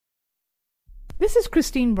This is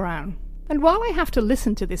Christine Brown, and while I have to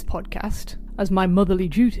listen to this podcast as my motherly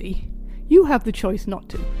duty, you have the choice not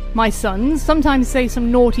to. My sons sometimes say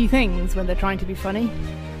some naughty things when they're trying to be funny,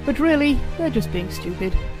 but really, they're just being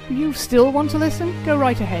stupid. If you still want to listen, go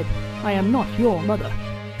right ahead. I am not your mother.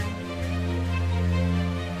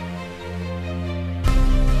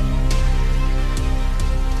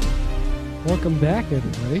 Welcome back,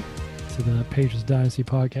 everybody, to the Patriots Dynasty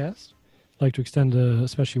podcast. I'd like to extend a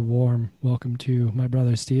especially warm welcome to my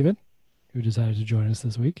brother Steven, who decided to join us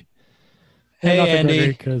this week. Hey, Andy.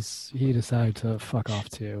 Because he decided to fuck off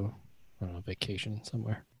to, I don't know, vacation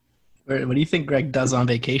somewhere. What do you think Greg does on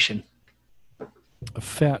vacation? A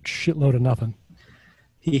fat shitload of nothing.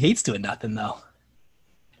 He hates doing nothing, though.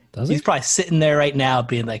 Does he? He's probably sitting there right now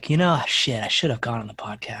being like, shit, I should have gone on the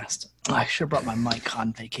podcast. I should have brought my mic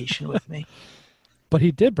on vacation with me. But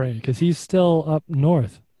he did bring it because he's still up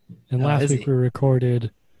north. And last week we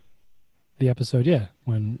recorded the episode,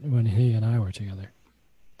 when he and I were together.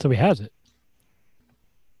 So he has it.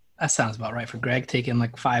 That sounds about right for Greg, taking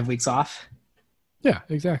like 5 weeks off. Yeah,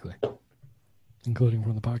 exactly. Including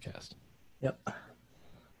from the podcast. Yep.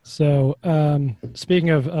 So, speaking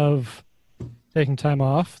of taking time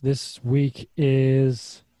off, this week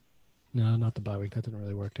is... No, not the bye week. That didn't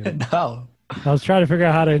really work, did it? No. I was trying to figure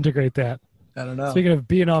out how to integrate that. I don't know. Speaking of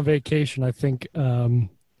being on vacation, I think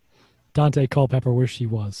Dante Culpepper wished he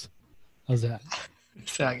was. How's that?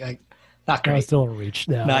 Not great. Still a reach.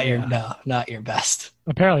 No, not your best.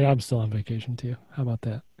 Apparently, I'm still on vacation, too. How about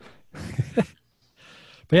that? But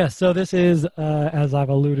yeah, so this is, as I've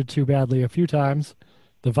alluded to badly a few times,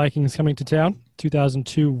 the Vikings coming to town,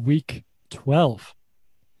 2002 Week 12.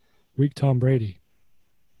 Week Tom Brady.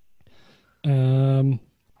 I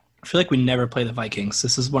feel like we never play the Vikings.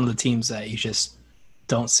 This is one of the teams that you just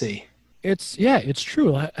don't see. It's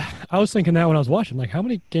true. I was thinking that when I was watching. Like, how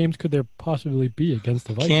many games could there possibly be against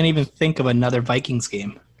the Vikings? Can't even think of another Vikings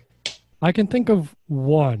game. I can think of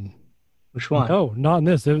one. Which one? No, not in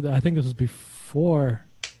this. I think this was before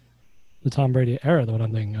the Tom Brady era, the one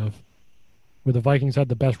I'm thinking of, where the Vikings had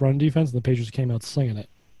the best run defense and the Patriots came out slinging it.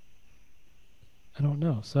 I don't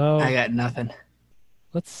know. So I got nothing.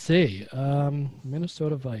 Let's see.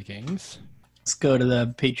 Minnesota Vikings. Let's go to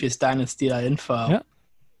the Patriots Dynasty.info. Yeah.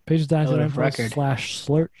 Patriots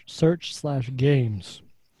Dynasty.info /search/games.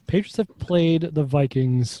 Patriots have played the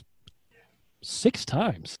Vikings 6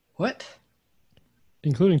 times. What?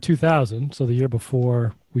 Including 2000, so the year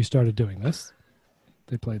before we started doing this.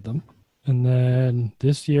 They played them. And then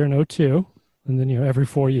this year in 02. And then, every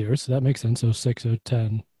 4 years. So that makes sense. 06,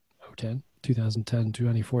 010, 2010,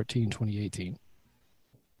 2014, 2018.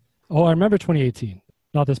 Oh, I remember 2018.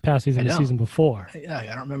 Not this past season, the season before. Yeah, I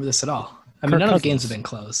don't remember this at all. None of the games have been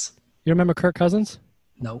close. You remember Kirk Cousins?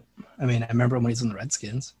 Nope. I rember when he was in the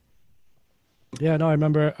Redskins. Yeah, no, I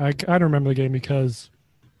remember. I don't remember the game because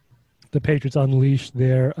the Patriots unleashed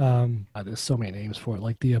their, there's so many names for it,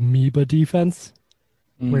 like the amoeba defense,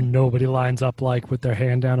 where nobody lines up like with their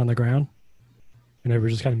hand down on the ground. And they were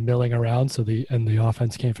just kind of milling around, so the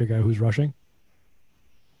offense can't figure out who's rushing.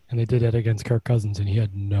 And they did it against Kirk Cousins, and he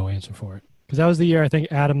had no answer for it. Because that was the year I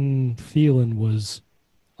think Adam Thielen was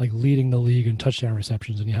like leading the league in touchdown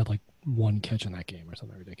receptions, and he had like 1 catch in that game or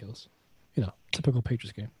something ridiculous. Typical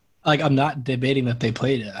Patriots game. Like, I'm not debating that they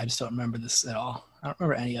played it. I just don't remember this at all. I don't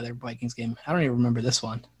remember any other Vikings game. I don't even remember this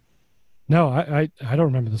one. No, I don't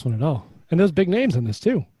remember this one at all. And there's big names in this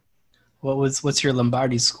too. What's your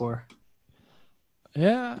Lombardi score?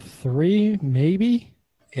 Yeah, 3 maybe.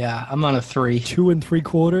 Yeah, I'm on a 3. 2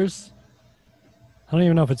 3/4. I don't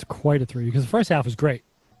even know if it's quite a 3 because the first half was great.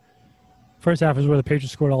 First half is where the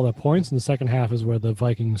Patriots scored all their points, and the second half is where the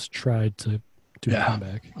Vikings tried to do a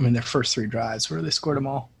comeback. Their first 3 drives where they scored them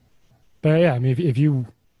all. But yeah, if you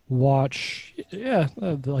watch,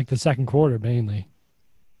 like the second quarter mainly,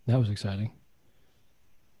 that was exciting.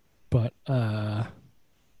 But let's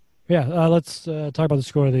talk about the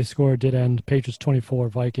score. The score did end Patriots 24,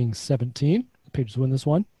 Vikings 17. The Patriots win this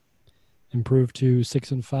one, improve to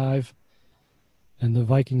 6-5, and the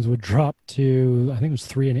Vikings would drop to, I think it was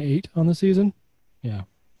 3-8 on the season. Yeah.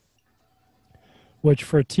 Which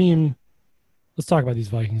for a team, let's talk about these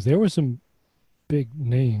Vikings. There were some big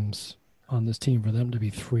names on this team for them to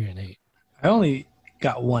be 3-8. I only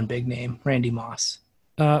got one big name, Randy Moss.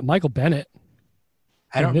 Michael Bennett.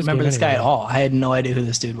 I don't remember this guy at all. I had no idea who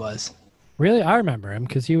this dude was. Really? I remember him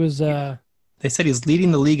because he was... They said he was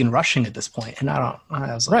leading the league in rushing at this point, and I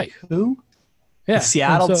was like, who? Yeah. The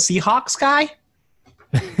Seattle Seahawks guy?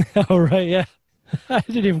 Oh, right, yeah. I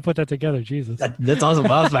didn't even put that together, Jesus. That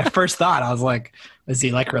was my first thought. I was like, is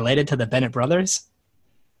he like related to the Bennett brothers?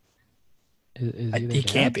 Is he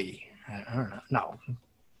can't be. I don't know. No.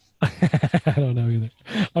 I don't know either.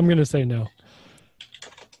 I'm going to say no.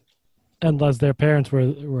 Unless their parents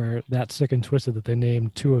were that sick and twisted that they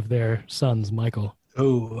named two of their sons Michael.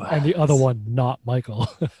 Ooh. And the other one not Michael.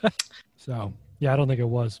 So, yeah, I don't think it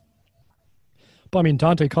was. But, I mean,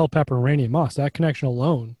 Dante Culpepper and Randy Moss, that connection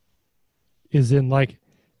alone is in, like,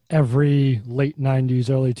 every late 90s,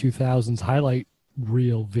 early 2000s highlight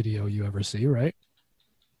reel video you ever see, right?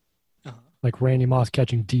 Uh-huh. Like Randy Moss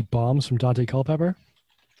catching deep bombs from Dante Culpepper.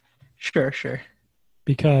 Sure.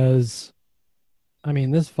 Because, I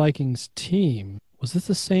mean, this Vikings team, was this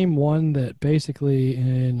the same one that basically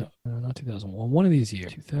in, not 2001, one of these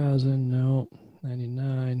years, 2000, no,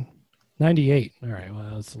 99, 98. All right,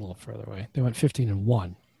 well, that's a little further away. They went 15-1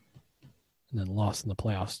 and then lost in the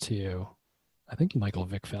playoffs to, I think, Michael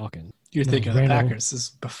Vick Falcon. You're No, thinking of the Randall. Packers. This is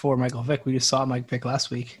before Michael Vick. We just saw Mike Vick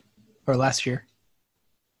last year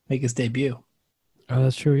make his debut. Oh,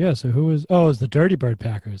 that's true, yeah. So who was, it was the Dirty Bird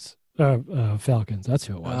Packers, Falcons. That's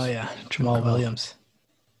who it was. Oh, yeah. Jamal call. Williams.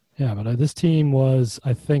 Yeah, but this team was,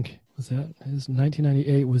 I think, was that his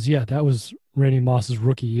 1998 was, yeah, that was Randy Moss's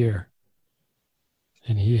rookie year.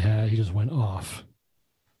 And he just went off.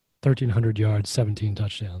 1,300 yards, 17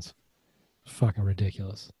 touchdowns. Fucking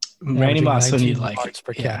ridiculous. Randy Averaging Moss, when 19 you like, yards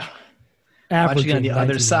per yeah. catch. Watching on the 19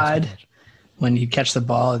 other yards per side, catch. when you catch the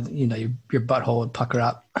ball, you know, your butthole would pucker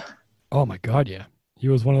up. Oh my God, yeah. He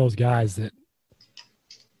was one of those guys that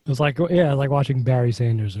it was like, yeah, like watching Barry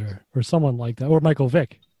Sanders or someone like that, or Michael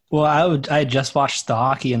Vick. Well, I had just watched the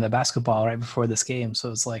hockey and the basketball right before this game,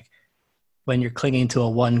 so it's like when you're clinging to a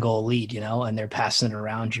 1-goal lead, you know, and they're passing it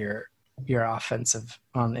around your offensive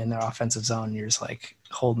in their offensive zone, you're just like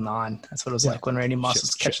holding on. That's what it was like when Randy Moss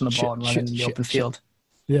was catching the ball and running in the open field.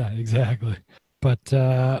 Yeah, exactly. But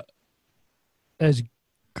as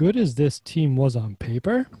good as this team was on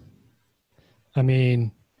paper, I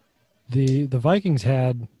mean, the Vikings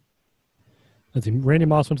had, let's see, Randy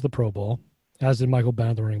Moss went to the Pro Bowl, as did Michael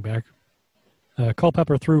Bennett, the running back.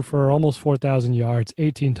 Culpepper threw for almost 4,000 yards,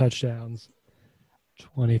 18 touchdowns,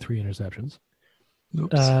 23 interceptions.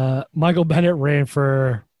 Oops. Michael Bennett ran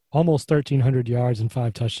for almost 1,300 yards and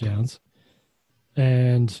 5 touchdowns.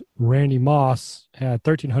 And Randy Moss had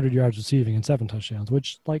 1,300 yards receiving and 7 touchdowns,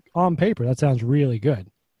 which, like, on paper, that sounds really good.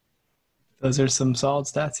 Those are some solid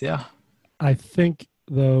stats, yeah. I think,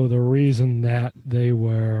 though, the reason that they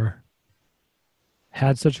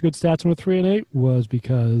had such good stats and were 3-8 was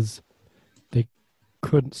because they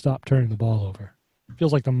couldn't stop turning the ball over.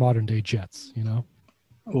 Feels like the modern day Jets, you know?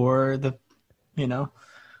 Or the,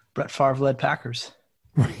 Brett Favre-led Packers.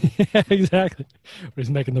 Yeah, exactly. He's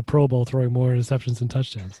making the Pro Bowl throwing more interceptions than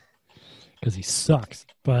touchdowns because he sucks.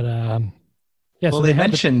 But, yeah. Well, so they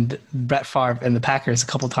mentioned Brett Favre and the Packers a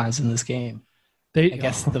couple times in this game. I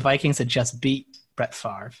guess the Vikings had just beat Brett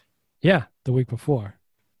Favre. Yeah, the week before.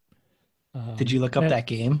 Did you look up that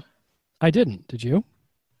game? I didn't. Did you?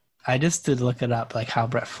 I just did look it up, like how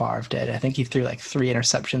Brett Favre did. I think he threw like 3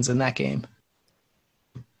 interceptions in that game.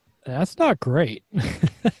 That's not great.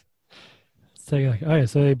 So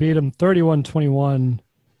they beat them 31-21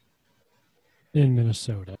 in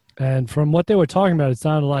Minnesota. And from what they were talking about, it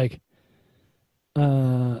sounded like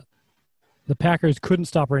the Packers couldn't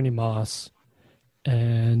stop Randy Moss,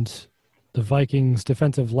 and the Vikings'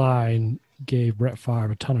 defensive line gave Brett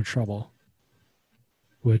Favre a ton of trouble.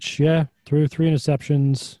 Which, yeah, threw 3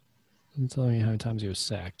 interceptions. I'm telling you how many times he was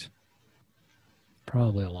sacked.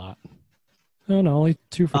 Probably a lot. Oh, no, only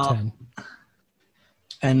 2 for 10.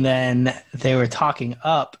 And then they were talking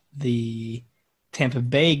up the Tampa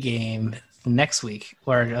Bay game next week,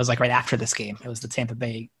 or it was like right after this game. It was the Tampa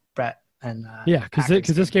Bay Brett and yeah, because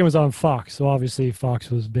this game was on Fox, so obviously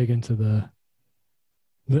Fox was big into the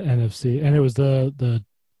NFC, and it was the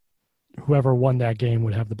whoever won that game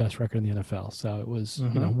would have the best record in the NFL. So it was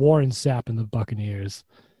Warren Sapp and the Buccaneers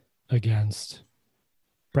against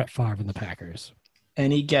Brett Favre and the Packers.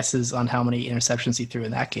 Any guesses on how many interceptions he threw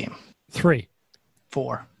in that game? 3.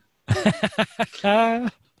 4.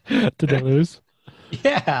 Did they lose?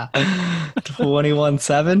 Yeah.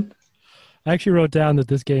 21-7. I actually wrote down that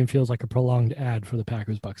this game feels like a prolonged ad for the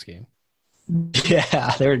Packers-Bucks game.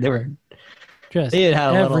 Yeah, they were Just they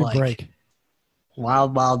had a every little break. like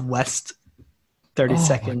Wild Wild West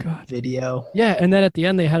 30-second video. Yeah, and then at the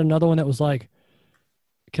end they had another one that was like,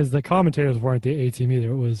 because the commentators weren't the A team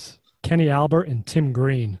either. It was Kenny Albert and Tim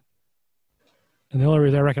Green. And the only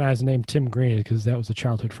reason I recognize the name Tim Green is because that was a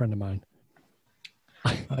childhood friend of mine.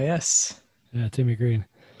 Oh, yes. Yeah, Timmy Green.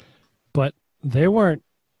 But they weren't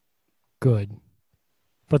good.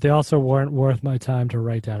 But they also weren't worth my time to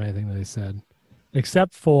write down anything that they said.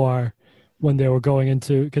 Except for when they were going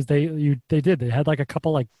into, because they had like a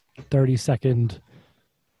couple like 30-second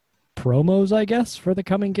promos, I guess, for the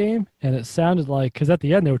coming game, and it sounded like, because at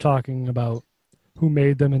the end they were talking about who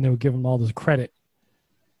made them and they would give them all this credit,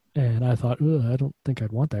 and I thought, I don't think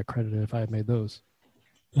I'd want that credit if I had made those.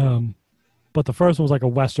 But the first one was like a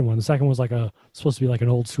Western one. The second one was like supposed to be like an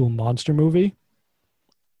old school monster movie,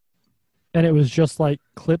 and it was just like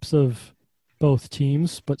clips of both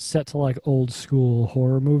teams, but set to like old school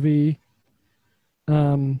horror movie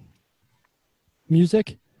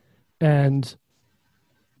music. And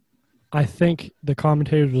I think the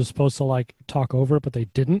commentators were supposed to like talk over it, but they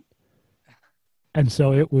didn't. And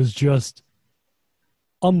so it was just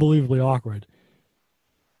unbelievably awkward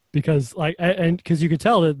because because you could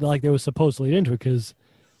tell that like they were supposed to lead into it, because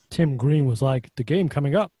Tim Green was like, the game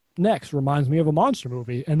coming up next reminds me of a monster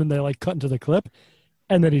movie. And then they like cut into the clip,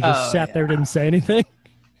 and then he just sat there, didn't say anything.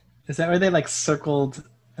 Is that where they like circled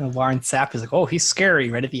Warren Sapp is like, oh, he's scary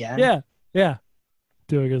right at the end? Yeah.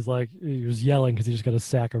 Doing his like, he was yelling because he just got a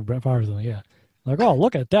sack of Brett Favre. Yeah. Like, oh,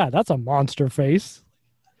 look at that. That's a monster face.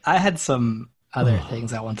 I had some other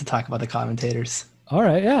things I want to talk about the commentators. All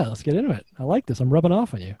right. Yeah. Let's get into it. I like this. I'm rubbing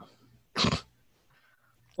off on you.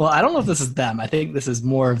 Well, I don't know if this is them. I think this is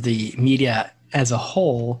more of the media as a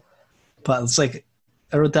whole, but it's like,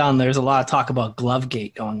 I wrote down there's a lot of talk about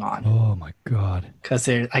Glovegate going on. Oh, my God. Because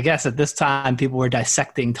I guess at this time, people were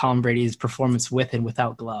dissecting Tom Brady's performance with and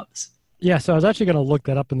without gloves. Yeah, so I was actually going to look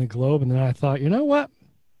that up in the Globe, and then I thought, you know what?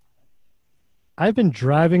 I've been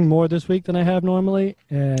driving more this week than I have normally,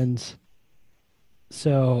 and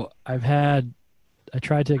so I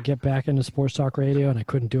tried to get back into sports talk radio, and I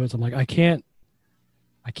couldn't do it. So I'm like, I can't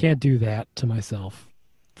do that to myself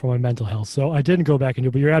for my mental health. So I didn't go back and do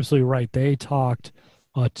it, but you're absolutely right. They talked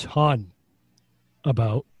a ton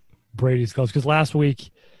about Brady's gloves, because last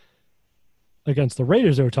week against the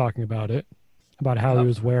Raiders, they were talking about it, about how he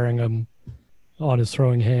was wearing them on his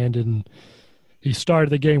throwing hand, and he started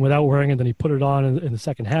the game without wearing it, then he put it on in the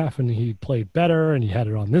second half, and he played better, and he had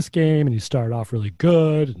it on this game, and he started off really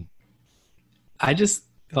good. I just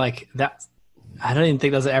like that. I don't even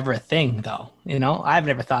think that was ever a thing, though. You know, I've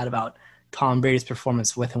never thought about Tom Brady's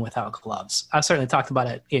performance with and without gloves. I've certainly talked about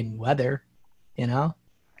it in weather, you know?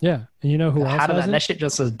 Yeah. And you know who else hasn't? That shit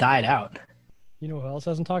just died out. You know who else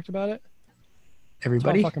hasn't talked about it?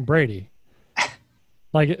 Everybody? Tom fucking Brady.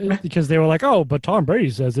 Like, because they were like, oh, but Tom Brady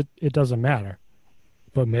says it doesn't matter.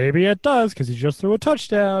 But maybe it does, because he just threw a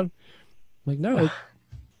touchdown. I'm like, no,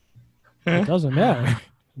 it doesn't matter.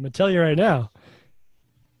 I'm going to tell you right now,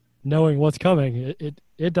 knowing what's coming,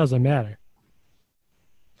 it doesn't matter.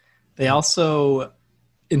 They also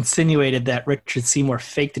insinuated that Richard Seymour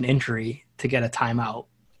faked an injury to get a timeout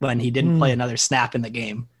when he didn't play another snap in the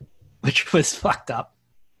game, which was fucked up.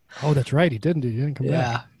 Oh, that's right. He didn't come back.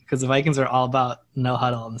 Yeah, because the Vikings are all about no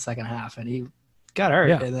huddle in the second half, and he got hurt.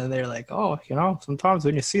 Yeah. And then they're like, oh, you know, sometimes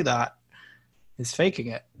when you see that, he's faking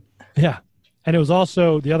it. Yeah. And it was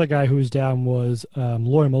also the other guy who was down was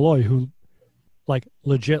Loy Malloy, who like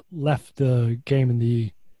legit left the game in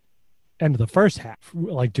the end of the first half,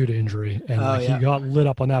 like due to injury. And he got lit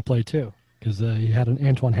up on that play too, because he had an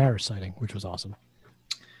Antoine Harris sighting, which was awesome.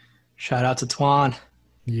 Shout out to Twan.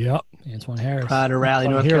 Yep, Antoine Harris. Proud of Raleigh,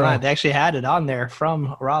 North Carolina. They actually had it on there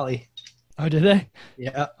from Raleigh. Oh, did they?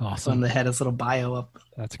 Yeah. Awesome. When they had his little bio up.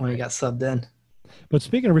 That's when great. he got subbed in. But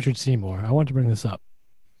speaking of Richard Seymour, I want to bring this up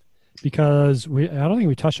because I don't think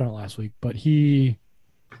we touched on it last week, but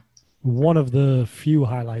one of the few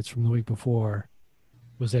highlights from the week before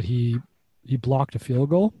was that he blocked a field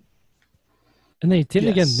goal, and they did it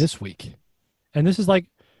again this week. And this is like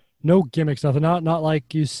no gimmicks, nothing. Not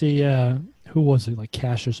like you see who was it, like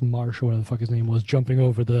Cassius Marsh or whatever the fuck his name was, jumping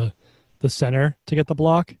over the center to get the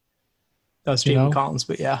block. That was Jamie Collins,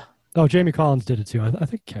 but yeah. Oh, Jamie Collins did it too. I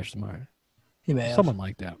think Cassius Marsh. He may have. Someone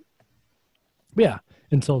like that. But yeah,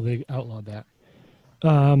 until they outlawed that.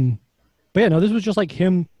 But yeah, no, this was just like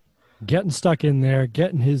him getting stuck in there,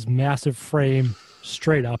 getting his massive frame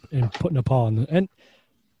straight up and putting a paw on and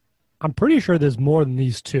I'm pretty sure there's more than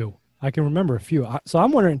these two. I can remember a few. So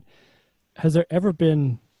I'm wondering, has there ever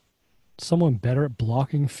been someone better at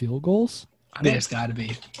blocking field goals? I mean, there's got to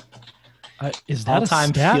be. Is that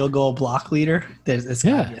all-time field goal block leader? It's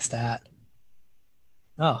got to be a stat.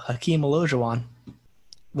 Oh, Hakeem Olajuwon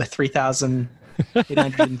with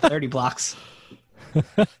 3,830 blocks.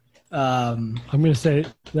 I'm going to say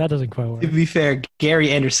that doesn't quite work. To be fair, Gary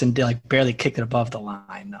Anderson did like barely kick it above the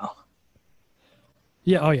line, though.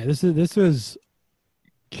 Yeah. Oh, yeah. This was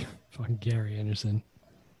fucking Gary Anderson.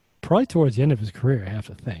 Probably towards the end of his career, I have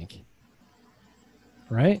to think.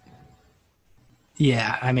 Right?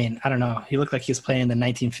 Yeah, I mean, I don't know. He looked like he was playing in the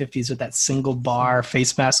 1950s with that single bar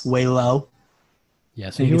face mask way low. Yeah,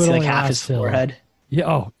 so And he you can would see like only half last his till- forehead. Yeah.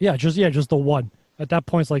 Oh, yeah. Just the one. At that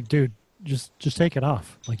point, it's like, dude, just take it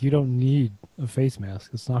off. Like, you don't need a face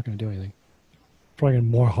mask. It's not going to do anything. Probably gonna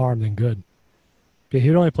more harm than good. But he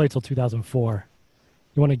would only play till 2004.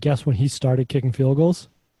 You want to guess when he started kicking field goals?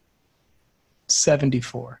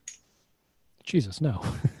 74. Jesus, no.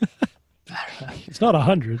 It's not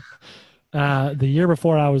 100. The year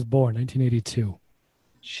before I was born, 1982.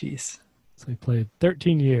 Jeez. So he played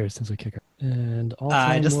 13 years as a kicker. And all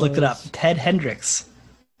I just looked it up. was- Ted Hendricks.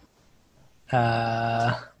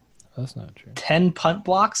 That's not true. 10 punt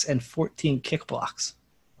blocks and 14 kick blocks.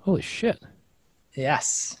 Holy shit.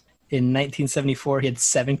 Yes. In 1974, he had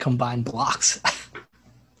 7 combined blocks.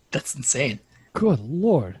 That's insane. Good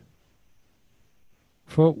lord.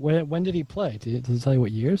 For when did he play? Does it tell you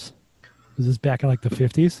what years? Was this back in like the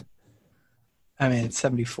 50s? I mean, it's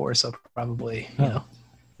 74, so probably, Oh, you know,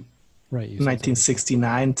 Right. You said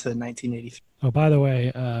 1969 to 1983. Oh, by the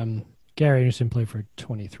way, Gary Anderson played for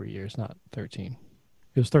 23 years, not 13.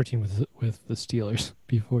 It was 13 with the Steelers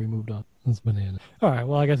before he moved on. That's banana. All right,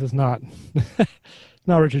 well, I guess it's not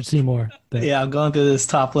not Richard Seymour. Yeah, I'm going through this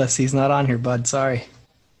top list. He's not on here, bud. Sorry.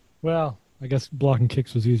 Well, I guess blocking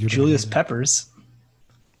kicks was easier. Julius than Peppers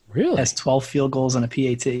Really? has 12 field goals and a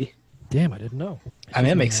PAT. Damn, I didn't know. I mean,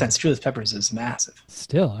 that makes sense. Julius Peppers is massive.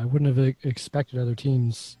 Still, I wouldn't have expected other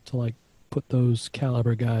teams to like put those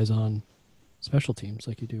caliber guys on special teams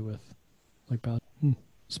like you do with like Bal-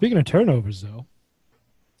 Speaking of turnovers, though,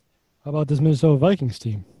 how about this Minnesota Vikings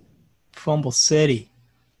team? Fumble City.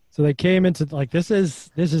 So they came into like this is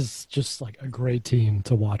just like a great team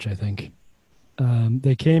to watch. I think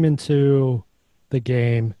they came into the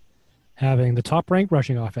game having the top ranked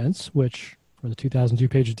rushing offense, which for the 2002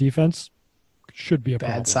 Patriots defense should be a Bad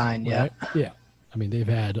problem, sign, yeah. right? Yeah. I mean, they've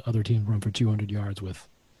had other teams run for 200 yards with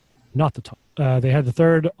not the top. They had the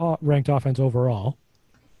third ranked offense overall,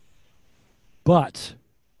 but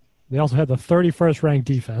they also had the 31st ranked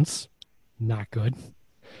defense. Not good.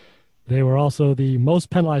 They were also the most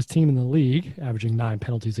penalized team in the league, averaging 9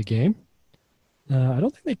 penalties a game. I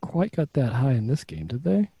don't think they quite got that high in this game, did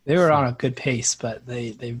they? They were on a good pace, but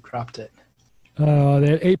they dropped it. They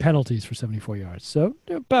had 8 penalties for 74 yards, so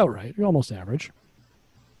they're about right. You're almost average.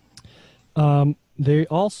 They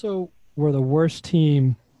also were the worst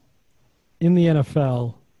team in the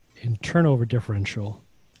NFL in turnover differential.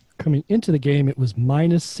 Coming into the game, it was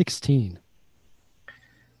minus 16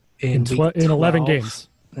 in week 11 12. games.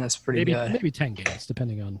 That's pretty good. Maybe 10 games,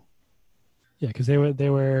 depending on. Yeah, because they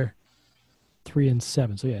were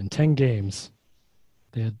 3-7. So yeah, in 10 games,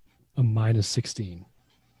 they had a minus 16.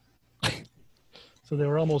 So they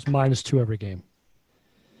were almost minus 2 every game.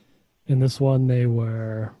 In this one, they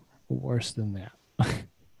were worse than that.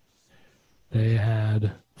 They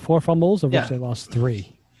had 4 fumbles, of which they lost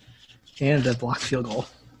 3. And a blocked field goal.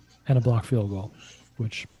 And a blocked field goal,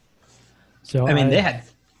 which. So I mean, they had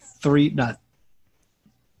 3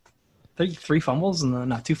 fumbles and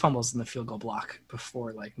not 2 fumbles in the field goal block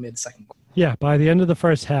before like mid-second. Yeah, by the end of the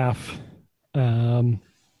first half.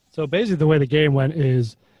 So basically, the way the game went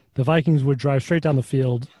is the Vikings would drive straight down the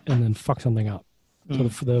field and then fuck something up.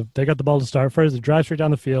 So they got the ball to start first. They drive straight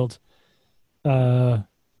down the field,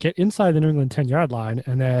 get inside the New England 10-yard line,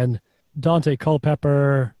 and then Dante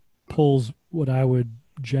Culpepper pulls what I would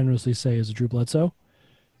generously say is a Drew Bledsoe.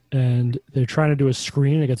 And they're trying to do a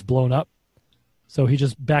screen. It gets blown up. So he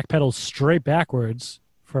just backpedals straight backwards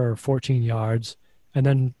for 14 yards and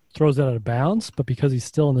then throws it out of bounds. But because he's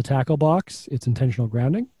still in the tackle box, it's intentional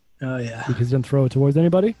grounding. Oh, yeah. Because he didn't throw it towards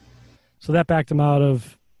anybody. So that backed him out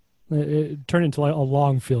of it turned into like a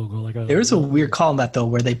long field goal. There was a weird call on that, though,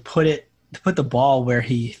 where they put the ball where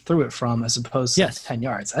he threw it from as opposed to 10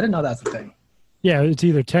 yards. I didn't know that's the thing. Yeah, it's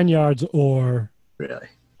either 10 yards or... Really?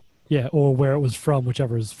 Yeah, or where it was from,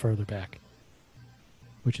 whichever is further back,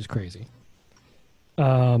 which is crazy.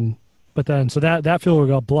 But then, so that field goal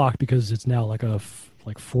got blocked because it's now like a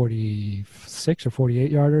 46 or 48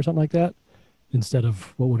 yarder or something like that, instead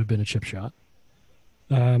of what would have been a chip shot.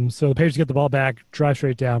 So the Patriots get the ball back, drive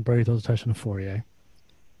straight down, Brady throws a touchdown to Fourier.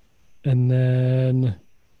 And then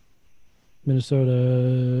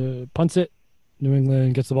Minnesota punts it, New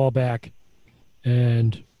England gets the ball back,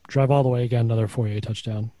 and drive all the way again, another Fourier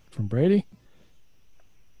touchdown from Brady.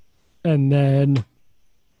 And then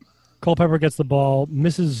Culpepper gets the ball,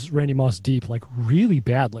 misses Randy Moss deep, like really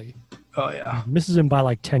badly. Oh, yeah. Misses him by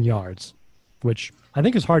like 10 yards, which I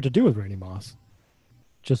think is hard to do with Randy Moss.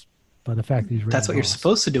 Just by the fact that he's Randy That's what you're Moss.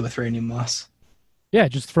 supposed to do with Randy Moss. Yeah,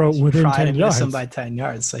 just throw it within Try 10 to yards. miss him by 10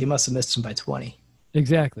 yards, so he must have missed him by 20.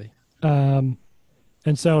 Exactly. And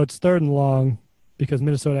And so it's 3rd and long because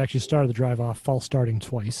Minnesota actually started the drive off false starting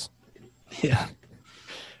twice. Yeah.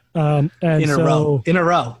 And In a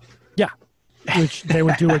row. Yeah. Which they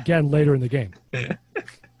would do again later in the game. Like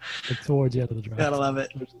towards the end of the drive. Gotta love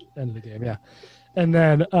it. End of the game, yeah. And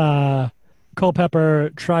then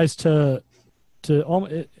Culpepper tries to I don't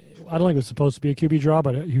think it was supposed to be a QB draw,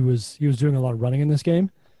 but he was doing a lot of running in this game.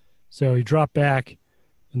 So he dropped back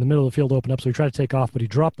in the middle of the field, opened up, so he tried to take off, but he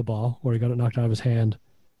dropped the ball, or he got it knocked out of his hand.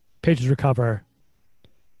 Patriots recover,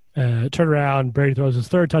 turn around, Brady throws his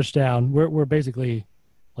 3rd touchdown. We're basically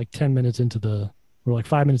like 10 minutes into we're like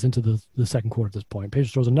 5 minutes into the second quarter at this point.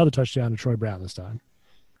 Patriots throws another touchdown to Troy Brown this time.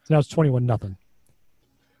 So now it's 21-0.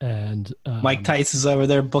 And Mike Tice is over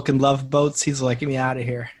there booking love boats. He's like, get me out of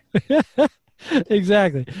here.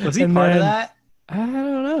 Exactly. Was he part of that? I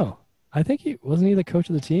don't know. I think wasn't he the coach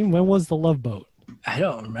of the team? When was the Love Boat? I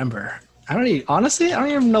don't remember. Honestly, I don't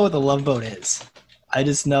even know what the love boat is. I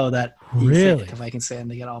just know that really, if I can say him,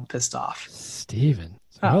 they get all pissed off. Steven.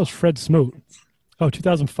 So that was Fred Smoot. Oh,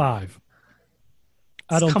 2005.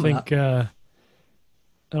 I don't think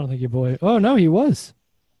your boy. Oh no, he was.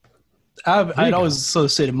 I'd always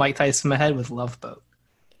associated Mike Tyson in my head with Love Boat.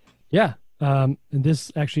 Yeah. And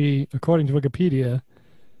this actually, according to Wikipedia,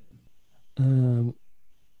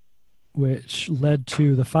 which led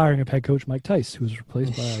to the firing of head coach Mike Tice, who was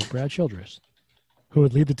replaced by Brad Childress, who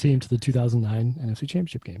would lead the team to the 2009 NFC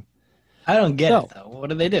Championship game. I don't get it, though. What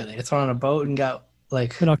did they do? They just went on a boat and got,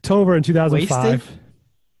 like, in October in 2005, wasted?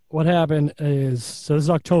 What happened is, so this is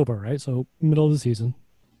October, right? So middle of the season,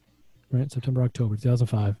 right? September, October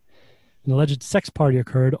 2005. An alleged sex party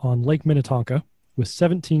occurred on Lake Minnetonka with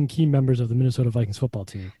 17 key members of the Minnesota Vikings football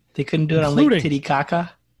team. They couldn't do it on Lake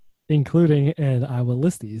Titicaca? Including, and I will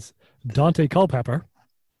list these, Dante Culpepper,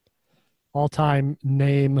 all-time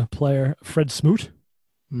name player Fred Smoot,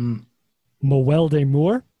 Moelde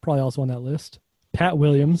Moore, probably also on that list, Pat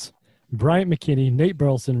Williams, Bryant McKinney, Nate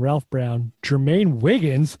Burleson, Ralph Brown, Jermaine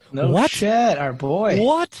Wiggins. No shit, our boy.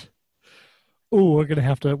 What? Oh, we're gonna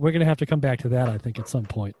have to come back to that, I think, at some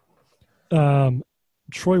point.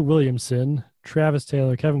 Troy Williamson, Travis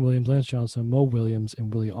Taylor, Kevin Williams, Lance Johnson, Mo Williams,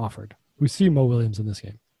 and Willie Offord. We see Mo Williams in this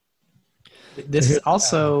game. This is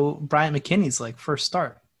also Bryant McKinney's like first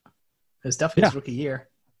start. It was definitely his rookie year.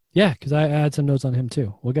 Yeah, because I had some notes on him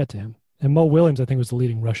too. We'll get to him. And Mo Williams, I think, was the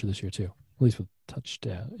leading rusher this year too, at least with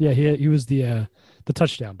touchdown. Yeah, he was the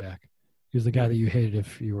touchdown back. He was the guy that you hated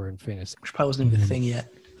if you were in fantasy. Which probably wasn't even a thing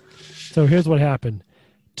yet. So here's what happened.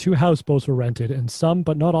 2 houseboats were rented, and some,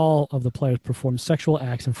 but not all, of the players performed sexual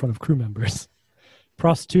acts in front of crew members.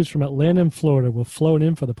 Prostitutes from Atlanta and Florida were flown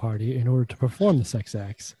in for the party in order to perform the sex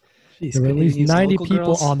acts. Jeez, there were at least 90 people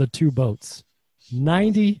girls on the 2 boats.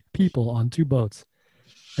 90 people on 2 boats.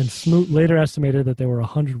 And Smoot later estimated that there were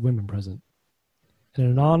 100 women present. An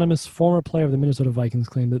anonymous former player of the Minnesota Vikings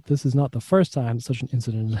claimed that this is not the first time such an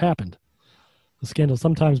incident has happened. The scandal has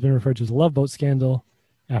sometimes been referred to as the Love Boat scandal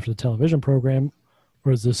after the television program,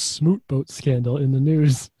 or as the Smoot Boat scandal in the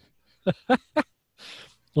news.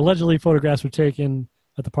 Allegedly, photographs were taken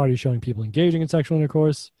at the party showing people engaging in sexual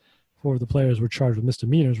intercourse. 4 of the players were charged with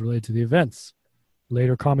misdemeanors related to the events.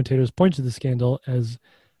 Later, commentators pointed to the scandal as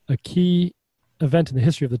a key event in the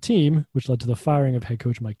history of the team, which led to the firing of head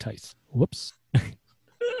coach Mike Tice. Whoops.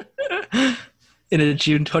 In a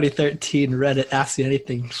June 2013 Reddit Ask Me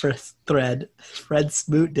Anything thread, Fred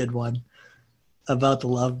Smoot did one about the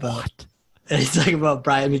Love Boat. What? And he's talking about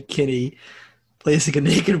Brian McKinney placing a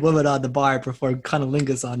naked woman on the bar and performed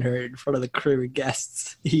cunnilingus on her in front of the crew and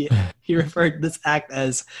guests. He referred to this act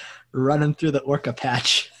as running through the orca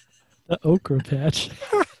patch. The ochre patch.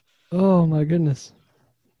 Oh, my goodness.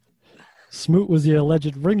 Smoot was the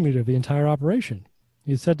alleged ringleader of the entire operation.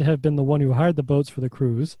 He is said to have been the one who hired the boats for the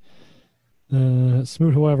cruise.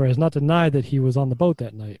 Smoot, however, has not denied that he was on the boat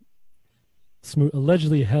that night. Smoot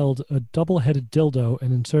allegedly held a double-headed dildo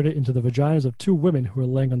and inserted it into the vaginas of 2 women who were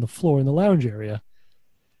laying on the floor in the lounge area.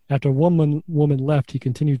 After one woman left, he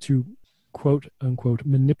continued to, quote, unquote,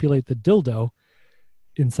 manipulate the dildo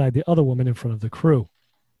inside the other woman in front of the crew.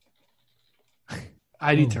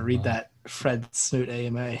 I need to read that Fred Smoot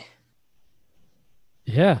AMA.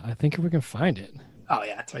 Yeah, I think if we can find it. Oh,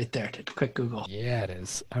 yeah, it's right there. Take a quick Google. Yeah, it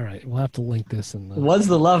is. All right, we'll have to link this in the Was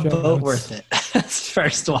the Love show Boat notes. worth it? That's the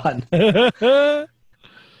first one.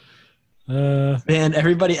 Man, Man,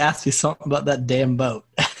 everybody asks me something about that damn boat.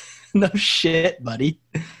 No shit, buddy.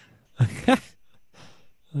 I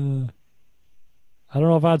don't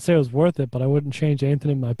know if I'd say it was worth it, but I wouldn't change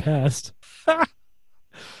anything in my past.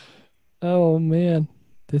 Oh man,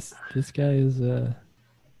 this guy is.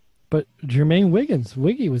 But Jermaine Wiggins,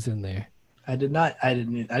 Wiggy was in there. I didn't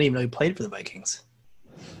even know he played for the Vikings.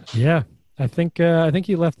 Yeah, I think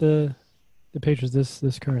he left the Patriots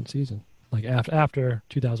this current season, like after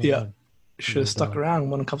 2001. Should have stuck around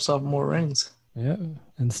and won a couple of more rings. Yeah,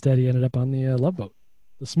 instead he ended up on the Love Boat,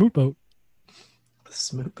 the Smoot Boat. The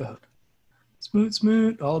Smoot Boat.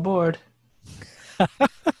 Smoot, all aboard.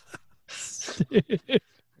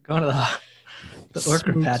 Going to the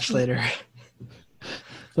Orca patch later.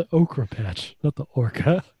 The Okra patch, not the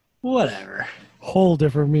Orca. Whatever. Whole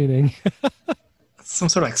different meaning. Some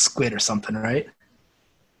sort of like squid or something, right?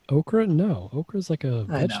 Okra? No. Okra's like a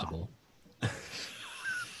vegetable.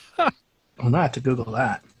 Well, now I have to Google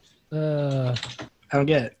that. I don't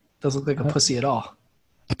get it. Doesn't look like a pussy at all.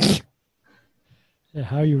 Yeah,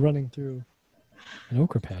 how are you running through an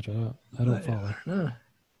okra patch? I don't follow. No.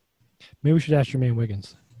 Maybe we should ask Jermaine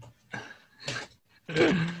Wiggins.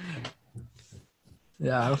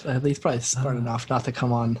 Yeah, at least probably starting off not to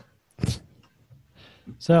come on.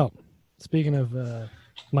 So, speaking of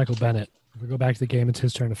Michael Bennett, if we go back to the game, it's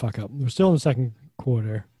his turn to fuck up. We're still in the second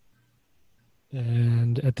quarter.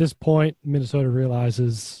 And at this point, Minnesota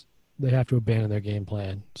realizes they have to abandon their game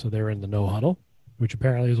plan. So they're in the no huddle, which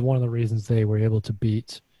apparently is one of the reasons they were able to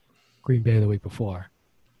beat Green Bay the week before.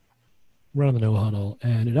 Run the no huddle.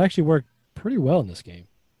 And it actually worked pretty well in this game.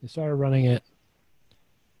 They started running it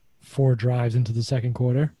 4 drives into the second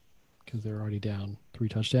quarter because they were already down 3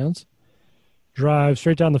 touchdowns. Drive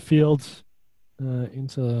straight down the field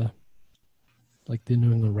into like the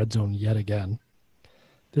New England red zone yet again.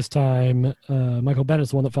 This time, Michael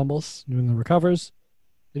Bennett's the one that fumbles. New England recovers.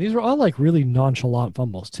 And these were all like really nonchalant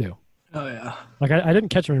fumbles too. Oh, yeah. Like I didn't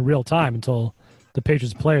catch them in real time until the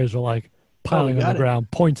Patriots players were like piling on the ground,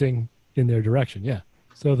 pointing in their direction. Yeah.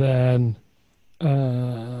 So then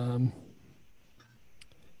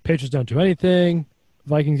Patriots don't do anything.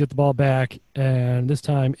 Vikings get the ball back. And this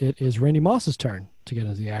time it is Randy Moss's turn to get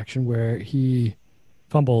into the action where he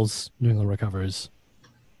fumbles. New England recovers.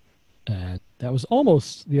 And that was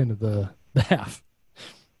almost the end of the half.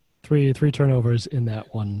 Three turnovers in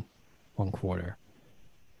that one quarter.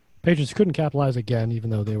 Patriots couldn't capitalize again, even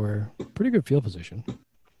though they were pretty good field position.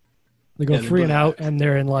 They go 3 and out, and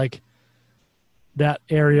they're in like that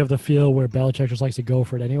area of the field where Belichick just likes to go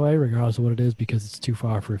for it anyway, regardless of what it is, because it's too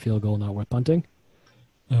far for a field goal, not worth punting.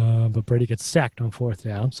 But Brady gets sacked on 4th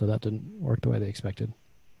down, so that didn't work the way they expected.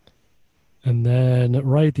 And then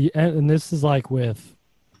right at the end, and this is like with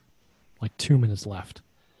like 2 minutes left.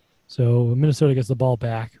 So Minnesota gets the ball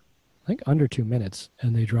back, I think under 2 minutes,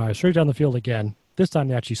 and they drive straight down the field again. This time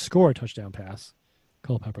they actually score a touchdown pass.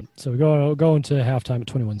 Culpepper. So we go into halftime at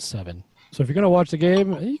 21-7. So if you're going to watch the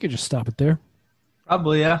game, you could just stop it there.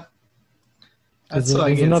 Probably, yeah. That's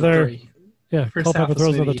like another 3. Yeah, Culpepper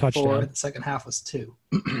throws another touchdown. 4, the second half was 2.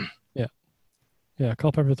 Yeah,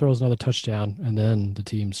 Culpepper throws another touchdown, and then the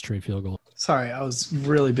team's straight field goal. Sorry, I was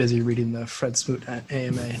really busy reading the Fred Smoot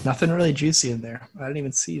AMA. Nothing really juicy in there. I didn't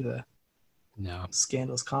even see the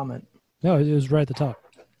scandalous comment. No, it was right at the top.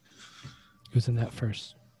 It was in that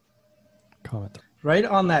first comment. Right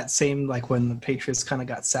on that same, like when the Patriots kind of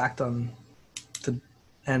got sacked on to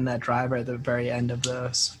end that drive right at the very end of the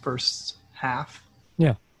first half.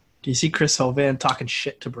 Yeah. Do you see Chris Hovan talking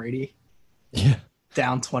shit to Brady? Yeah.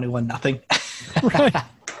 Down 21-0. Right.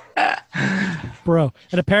 Bro.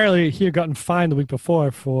 And apparently he had gotten fined the week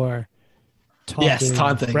before for taunting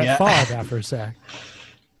Brett Favre after a sack.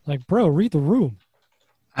 Like, bro, read the room.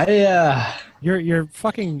 You're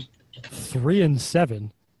fucking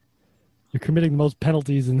 3-7. You're committing the most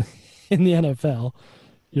penalties in the NFL.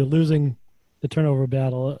 You're losing the turnover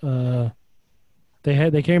battle.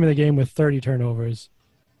 They came in the game with 30 turnovers.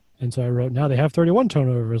 And so I wrote, now they have 31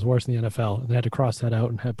 turnovers, worse than the NFL. And they had to cross that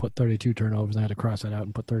out and had put 32 turnovers. And I had to cross that out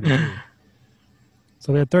and put 33.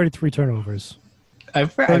 So they had 33 turnovers. I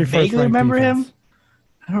vaguely remember him.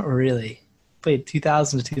 I don't really. Played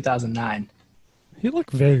 2000 to 2009. He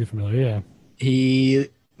looked very familiar, yeah.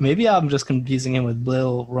 Maybe I'm just confusing him with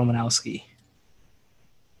Bill Romanowski.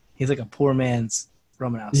 He's like a poor man's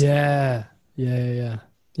Romanowski. Yeah,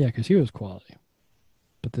 because he was quality.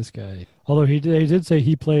 But this guy, although they did say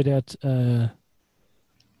he played at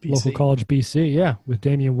local college BC, yeah, with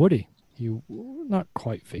Damian Woody. He not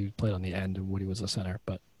quite, he played on the end and Woody was a center,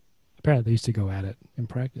 but apparently they used to go at it in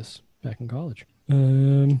practice back in college.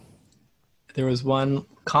 There was one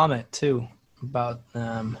comment too about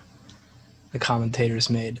the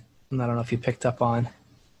commentators made, and I don't know if you picked up on,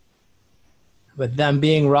 but them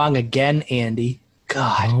being wrong again, Andy.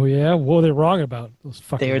 God. Oh yeah, what were they wrong about? Those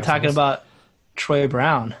fucking They were talking about Troy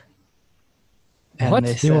Brown. And what?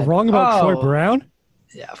 They were wrong about Troy Brown?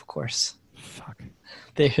 Yeah, of course. Fuck.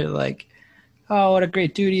 They were like, oh, what a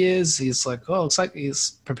great dude he is. He's like, oh, looks like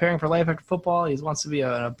he's preparing for life after football. He wants to be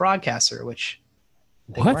a broadcaster, which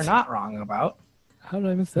they were not wrong about. How did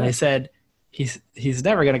I miss that? And I said, he's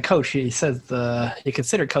never going to coach. He says he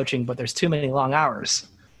considered coaching, but there's too many long hours.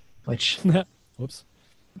 Which, whoops.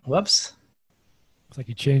 Looks like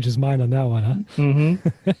he changed his mind on that one, huh?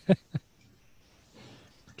 Mm-hmm.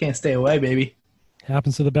 Can't stay away, baby.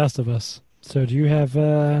 Happens to the best of us. So do you have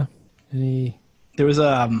any... There was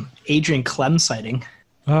Adrian Clem sighting.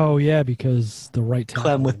 Oh, yeah, because the right tackle.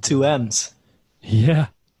 Clem with 2 M's. Yeah.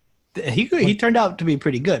 He turned out to be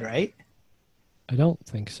pretty good, right? I don't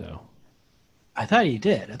think so. I thought he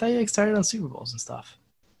did. I thought he started on Super Bowls and stuff.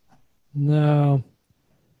 No.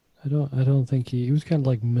 I don't think he was kind of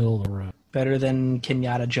like middle of the road. Better than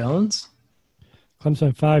Kenyatta Jones? Clem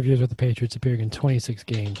spent 5 years with the Patriots, appearing in 26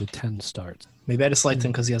 games with 10 starts. Maybe I just liked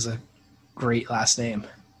him because he has a great last name.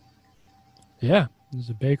 Yeah.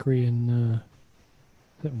 There's a bakery in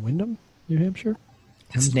is it Windham, New Hampshire?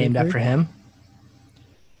 It's named after him?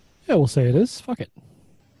 Yeah, we'll say it is. Fuck it.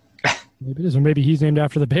 Maybe it is. Or maybe he's named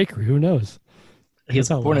after the bakery. Who knows? He was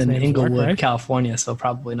born in Inglewood, California, so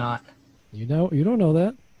probably not. You don't know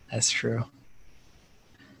that. That's true.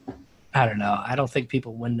 I don't know. I don't think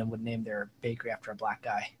people in Wyndham would name their bakery after a black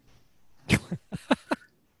guy.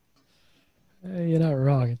 Hey, you're not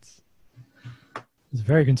wrong. It's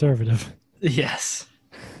very conservative. Yes.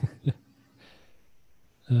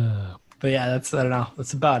 But yeah, I don't know.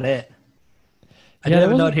 That's about it. I did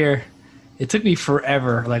have a note here. It took me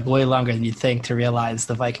forever, like way longer than you'd think, to realize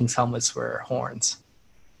the Vikings helmets were horns.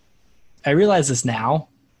 I realize this now.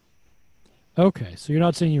 Okay, so you're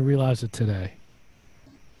not saying you realized it today.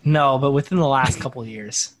 No, but within the last couple of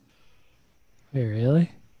years. Hey,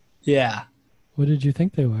 really? Yeah. What did you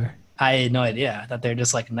think they were? I had no idea. I thought they were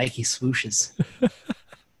just like Nike swooshes.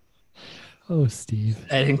 Oh, Steve.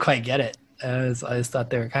 I didn't quite get it. I just thought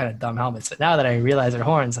they were kind of dumb helmets. But now that I realize they're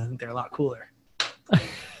horns, I think they're a lot cooler.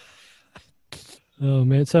 Oh,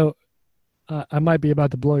 man. So I might be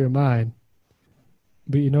about to blow your mind.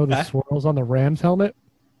 But you know the swirls on the Rams helmet?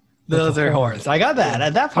 Those are horns. I got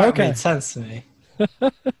that. That part made sense to me.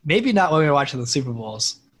 Maybe not when we were watching the Super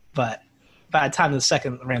Bowls, but by the time the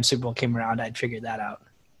second Rams Super Bowl came around, I'd figured that out.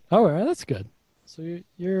 Oh, right, that's good. So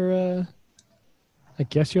you're I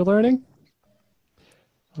guess you're learning?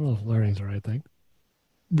 I don't know if learning's the right thing.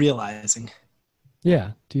 Realizing.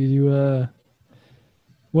 Yeah. Do you,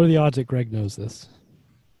 what are the odds that Greg knows this?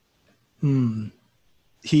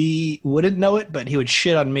 He wouldn't know it, but he would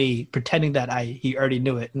shit on me pretending that he already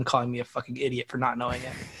knew it and calling me a fucking idiot for not knowing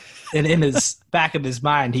it. And in his back of his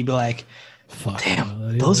mind, he'd be like,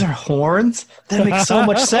 damn, those are horns? That makes so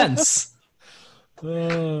much sense.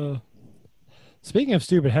 Speaking of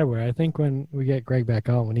stupid headwear, I think when we get Greg back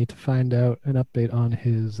on, we need to find out an update on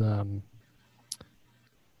his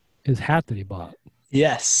hat that he bought.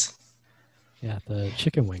 Yes. Yeah, the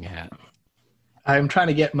chicken wing hat. I'm trying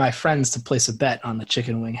to get my friends to place a bet on the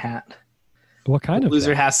chicken wing hat. What kind of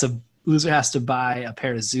loser bet? Loser has to buy a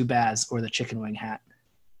pair of Zubaz or the chicken wing hat.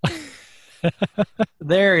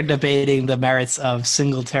 They're debating the merits of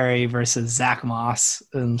Singletary versus Zach Moss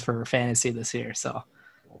for fantasy this year. So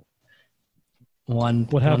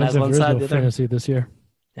what happens if there's no fantasy this year?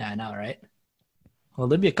 Yeah, I know, right? Well,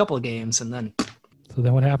 there'd be a couple of games, and then. So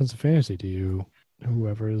then, what happens to fantasy?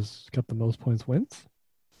 Whoever has got the most points wins?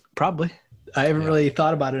 Probably. I haven't really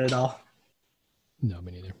thought about it at all. No,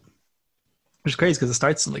 me neither. Which is crazy because it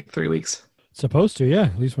starts in like 3 weeks. Supposed to, yeah.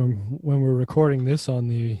 At least when we're recording this on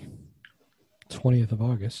the 20th of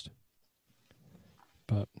August.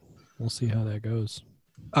 But we'll see how that goes.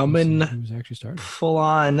 I'm in who's actually started.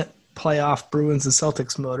 Full-on playoff Bruins and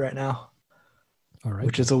Celtics mode right now. All right.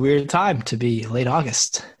 Which is a weird time to be late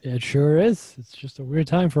August. It sure is. It's just a weird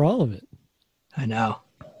time for all of it. I know.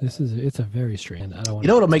 It's a very strange. I don't want. You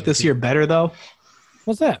know what'll make this year better though?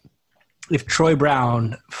 What's that? If Troy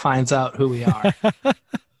Brown finds out who we are. I thought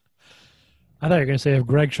you were gonna say if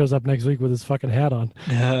Greg shows up next week with his fucking hat on.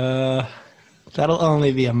 That'll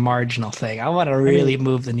only be a marginal thing. I want to really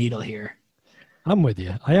move the needle here. I'm with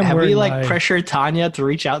you. I am. Have we pressured Tanya to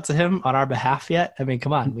reach out to him on our behalf yet? I mean,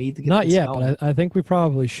 come on. We need to get not yet, going. but I think we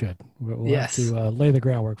probably should. We'll have to lay the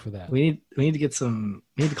groundwork for that. We need to get some.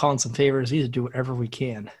 We need to call in some favors. We need to do whatever we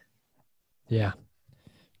can. Yeah,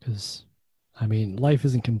 because I mean, life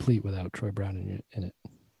isn't complete without Troy Brown in it.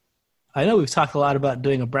 I know we've talked a lot about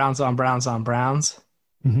doing a Browns on Browns on Browns.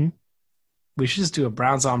 Mm-hmm. We should just do a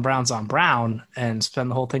Browns on Browns on Brown and spend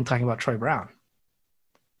the whole thing talking about Troy Brown.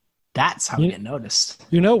 That's how we get noticed.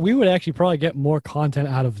 You know, we would actually probably get more content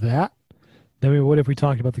out of that than we would if we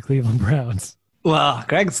talked about the Cleveland Browns. Well,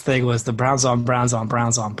 Greg's thing was the Browns on Browns on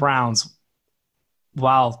Browns on Browns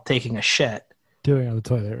while taking a shit. Doing it on the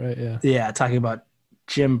toilet, right? Yeah. Yeah, talking about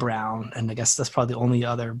Jim Brown, and I guess that's probably the only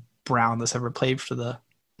other Brown that's ever played for the.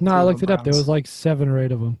 No, I looked it up. Browns. There was like 7 or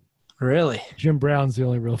 8 of them. Really? Jim Brown's the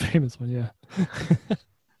only real famous one, yeah.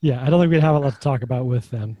 Yeah, I don't think we'd have a lot to talk about with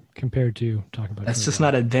them compared to talking about. That's Troy just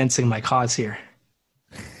Brown. not advancing my cause here.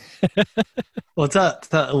 We'll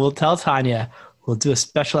tell Tanya we'll do a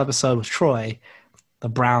special episode with Troy, the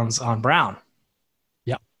Browns on Brown.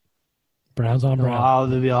 Browns on Brown. All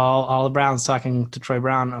the Browns talking to Troy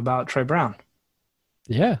Brown about Troy Brown.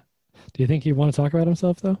 Yeah. Do you think he'd want to talk about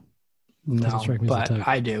himself though? No, strike me as the but type.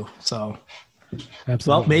 I do. So, Absolutely.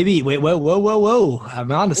 well, maybe. Wait, whoa! I'm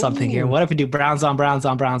on to something here. Ooh. What if we do Browns on Browns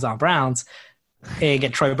on Browns on Browns, and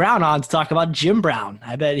get Troy Brown on to talk about Jim Brown?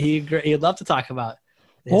 I bet he'd love to talk about.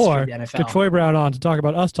 the history Or of the NFL. get Troy Brown on to talk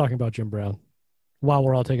about us talking about Jim Brown while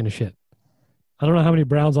we're all taking a shit. I don't know how many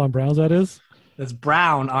Browns on Browns that is. It's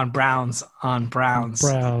Brown on Browns on Browns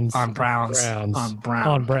Browns on Browns Browns on Brown.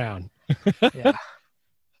 on Brown. Yeah.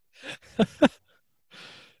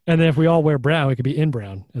 And then if we all wear brown, it could be in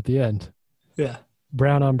brown at the end. Yeah.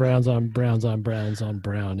 Brown on Browns on Browns on Browns on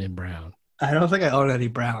Brown in Brown. I don't think I own any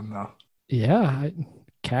Brown though. Yeah.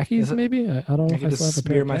 Khakis Is it- maybe? I don't know I if can I just still have a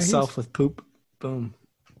pair smear of myself with poop. Boom.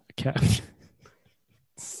 khakis.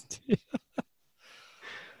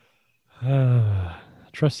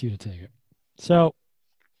 Trust you to take it. So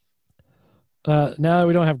now that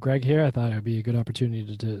we don't have Greg here, I thought it would be a good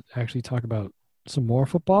opportunity to actually talk about some more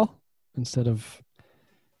football instead of,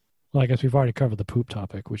 well, I guess we've already covered the poop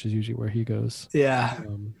topic, which is usually where he goes. Yeah.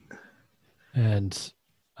 And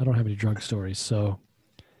I don't have any drug stories. So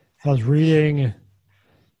I was reading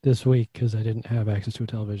this week because I didn't have access to a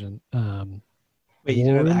television. Wait, you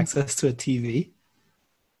didn't Warren? have access to a TV?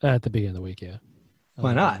 At the beginning of the week, yeah.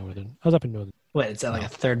 Why not? I was up in Northern. Wait, is that like a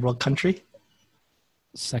third world country?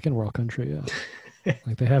 Second world country, yeah.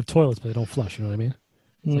 Like they have toilets, but they don't flush. You know what I mean?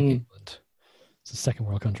 It's like England. It's a second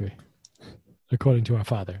world country, according to our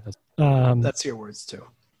father. That's your words too.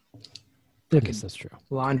 That's true.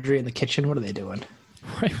 Laundry in the kitchen. What are they doing?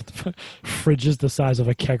 Right? What the fuck? Fridges the size of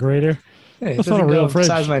a kegerator. Hey, That's not a real fridge.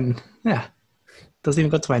 Doesn't even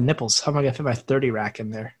go to my nipples. How am I gonna fit my 30 rack in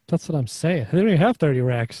there? That's what I'm saying. They don't even have 30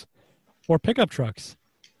 racks or pickup trucks.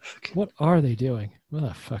 What are they doing? What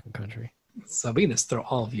a fucking country. So we can just throw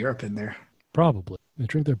all of Europe in there. Probably. They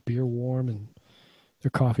drink their beer warm and their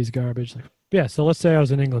coffee's garbage. Like, yeah. So let's say I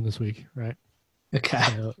was in England this week, right?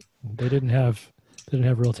 Okay. They didn't have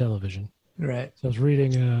real television. Right. So I was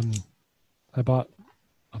reading. I bought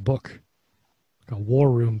a book, like a War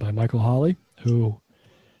Room by Michael Hawley, who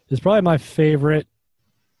is probably my favorite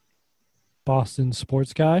Boston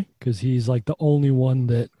sports guy because he's like the only one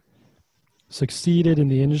that succeeded in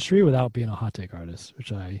the industry without being a hot take artist,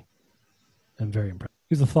 which I am very impressed.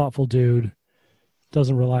 He's a thoughtful dude,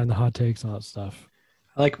 doesn't rely on the hot takes and all that stuff.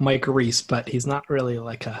 I like Mike Reese, but he's not really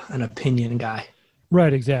like an opinion guy.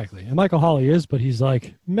 Right, exactly. And Michael Hawley is, but he's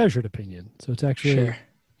like measured opinion. So it's actually, Sure.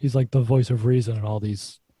 he's like the voice of reason in all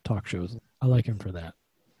these talk shows. I like him for that.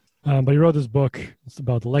 But he wrote this book. It's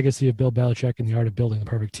about the legacy of Bill Belichick and the art of building the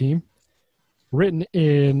perfect team. Written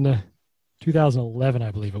in 2011,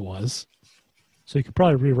 I believe it was. So you could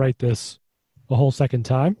probably rewrite this a whole second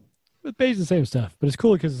time with basically the same stuff. But it's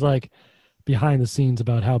cool because it's like behind the scenes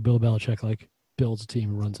about how Bill Belichick like builds a team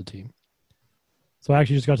and runs a team. So I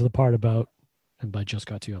actually just got to the part about, and by just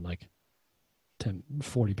got to, I'm like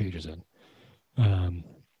 40 pages in.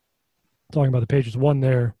 Talking about the Patriots won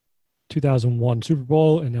their 2001 Super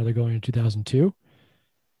Bowl, and now they're going in 2002.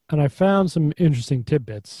 And I found some interesting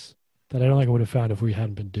tidbits that I don't think I would have found if we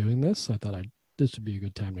hadn't been doing this. I thought this would be a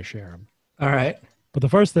good time to share them. All right. But the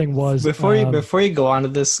first thing was Before you go on to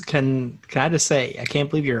this, can I just say I can't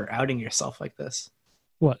believe you're outing yourself like this.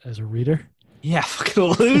 what, as a reader? Yeah, fucking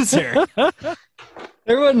loser.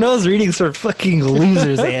 Everyone knows reading's for fucking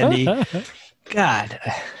losers, Andy. God.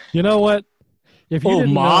 You know what? If you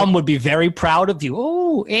didn't Mom know- would be very proud of you.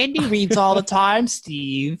 Oh, Andy reads all the time,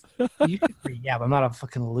 Steve. You should read. Yeah, but I'm not a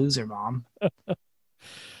fucking loser, Mom.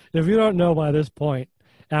 if you don't know by this point,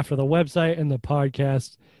 after the website and the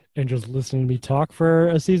podcast and just listening to me talk for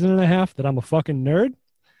a season and a half, that I'm a fucking nerd,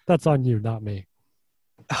 that's on you, not me.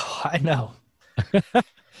 Oh, I know.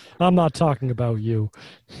 I'm not talking about you.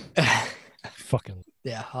 Fucking.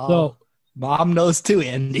 Yeah. So, Mom knows too,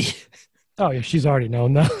 Andy. oh yeah, she's already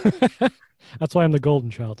known that. That's why I'm the golden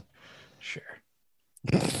child. Sure.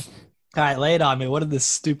 All right, lay it on me. What did this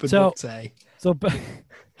stupid book say?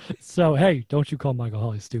 So hey, don't you call Michael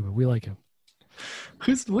Hawley stupid? We like him.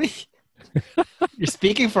 Who's we? You're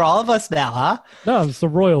speaking for all of us now, huh? No, it's the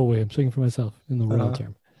royal way. I'm speaking for myself in the royal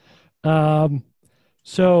term.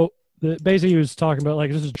 So basically he was talking about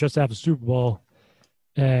like this is just after the Super Bowl,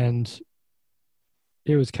 and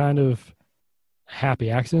it was kind of a happy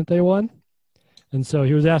accident they won. And so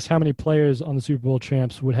he was asked how many players on the Super Bowl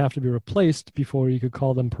champs would have to be replaced before you could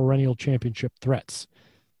call them perennial championship threats.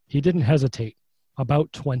 He didn't hesitate.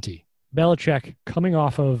 About 20. Belichick, coming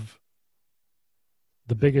off of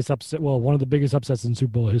the biggest upset, well, one of the biggest upsets in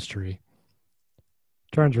Super Bowl history,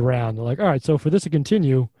 turns around. They're like, all right, so for this to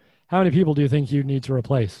continue, how many people do you think you need to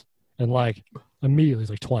replace? And like immediately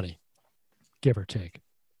it's like 20, give or take.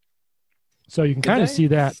 So you can kind of see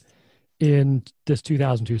that in this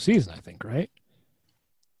 2002 season, I think, right?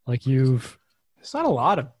 Like There's not a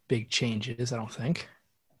lot of big changes, I don't think.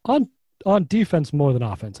 On defense more than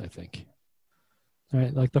offense, I think. All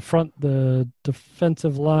right, like the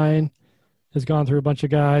defensive line has gone through a bunch of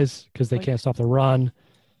guys because they can't stop the run.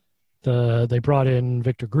 They brought in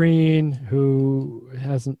Victor Green, who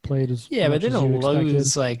hasn't played as yeah, much but they as you don't lose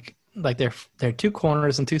expected. like their two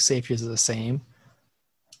corners and two safeties are the same.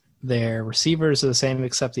 Their receivers are the same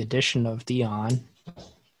except the addition of Dion.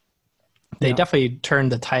 They definitely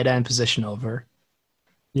turned the tight end position over.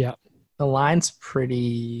 Yeah. The line's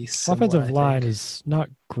pretty similar, Offensive line is not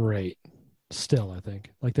great still, I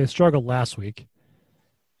think. Like they struggled last week.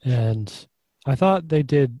 And I thought they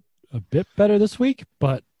did a bit better this week,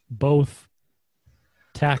 but both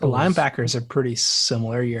The tackles. linebackers are pretty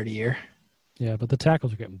similar year to year. Yeah, but the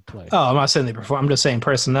tackles are getting played. Oh, I'm not saying they perform. I'm just saying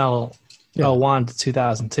personnel. Yeah. 01 to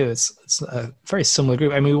 2002. It's a very similar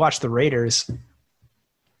group. I mean, we watched the Raiders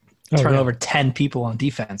turn over 10 people on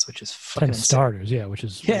defense, which is fucking 10 insane. starters, yeah, which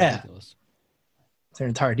is ridiculous. Their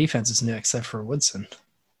entire defense is new except for Woodson.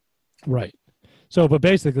 Right. So, but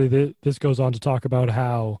basically, this goes on to talk about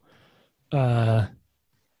how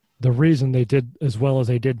the reason they did as well as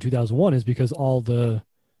they did in 2001 is because all the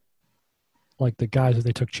guys that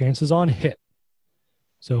they took chances on hit.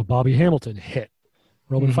 So Bobby Hamilton hit,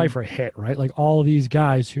 Roman Pfeiffer hit, right? Like all of these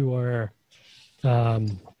guys who were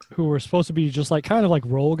supposed to be just like kind of like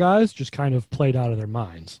role guys, just kind of played out of their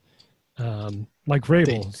minds. Like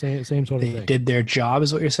Vrabel, same sort of thing. They did their job,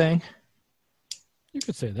 is what you're saying? You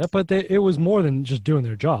could say that, but it was more than just doing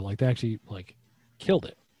their job. Like they actually like killed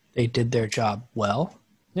it. They did their job well.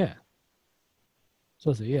 Yeah.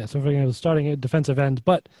 So we're starting at defensive end,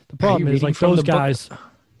 but the problem is reading like from those the book? guys.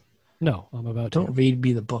 No, I'm about to. Don't read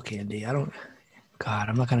me the book, Andy. God,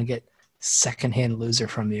 I'm not going to get secondhand loser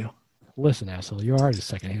from you. Listen, asshole, you're already a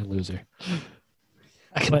second-hand loser.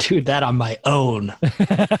 I can do that on my own.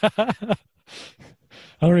 I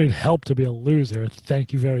don't need help to be a loser.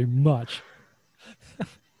 Thank you very much.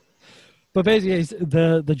 But basically,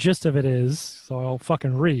 the gist of it is, so I'll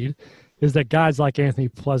fucking read, is that guys like Anthony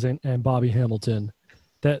Pleasant and Bobby Hamilton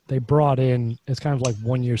that they brought in as kind of like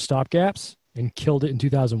one-year stopgaps and killed it in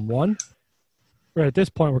 2001. Right at this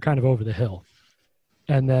point, we're kind of over the hill.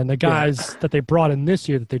 And then the guys that they brought in this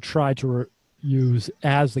year that they tried to use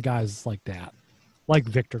as the guys like that, like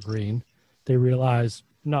Victor Green, they realized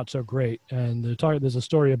not so great. And there's a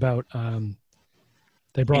story about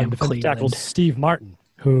they brought in defensive tackle Steve Martin,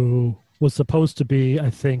 who was supposed to be,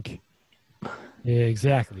 I think,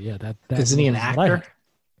 exactly, yeah. That isn't he an actor?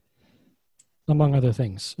 Among other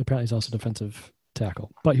things, apparently he's also defensive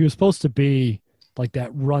tackle. But he was supposed to be like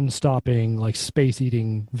that run-stopping, like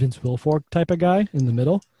space-eating Vince Wilfork type of guy in the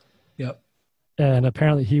middle. Yep. And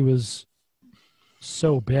apparently he was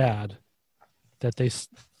so bad that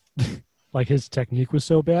like his technique was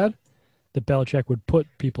so bad that Belichick would put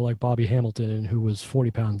people like Bobby Hamilton in, who was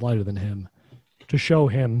 40 pounds lighter than him, to show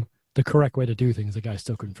him the correct way to do things. The guy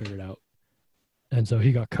still couldn't figure it out. And so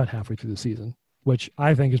he got cut halfway through the season, which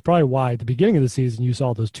I think is probably why at the beginning of the season you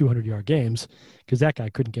saw those 200-yard games, because that guy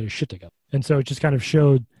couldn't get his shit together. And so it just kind of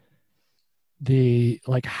showed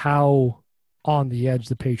how on the edge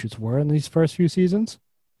the Patriots were in these first few seasons.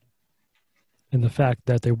 And the fact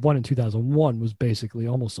that they won in 2001 was basically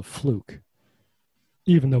almost a fluke.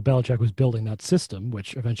 Even though Belichick was building that system,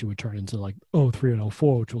 which eventually would turn into like 03 and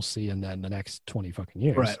 04, which we'll see in then the next 20 fucking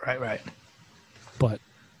years. Right. But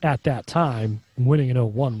at that time, winning in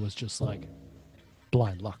 01 was just like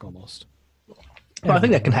blind luck almost. Well, I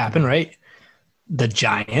think that can happen, right? The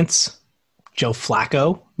Giants, Joe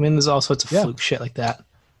Flacco. I mean, there's all sorts of fluke shit like that.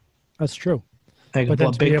 That's true. I think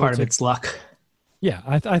a big part of it's luck. Yeah,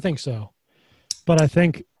 I think so. But I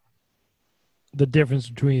think the difference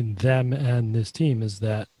between them and this team is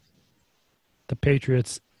that the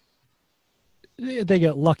Patriots, they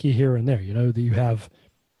get lucky here and there. You know, that you have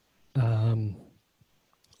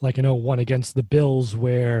like in 01 against the Bills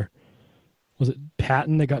where, was it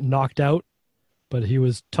Patton that got knocked out, but he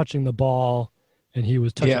was touching the ball and he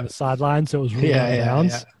was touching the sideline, so it was really out of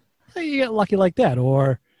bounds. You get lucky like that.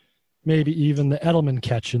 Or maybe even the Edelman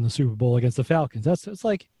catch in the Super Bowl against the Falcons. It's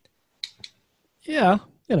like, yeah,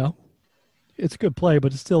 it's a good play,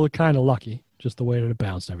 but it's still kind of lucky, just the way that it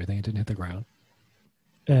bounced and everything. It didn't hit the ground.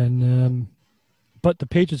 And but the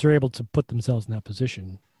Patriots are able to put themselves in that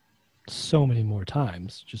position so many more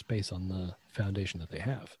times just based on the foundation that they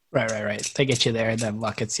have. Right. They get you there, and then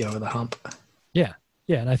luck gets you over the hump. Yeah,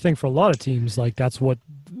 and I think for a lot of teams, like that's what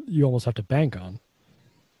you almost have to bank on.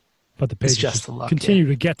 But the Patriots just the luck, continue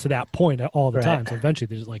to get to that point all the time. So eventually,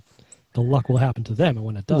 there's like the luck will happen to them, and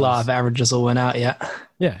when it does, law of averages will win out.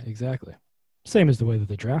 Yeah, exactly. Same as the way that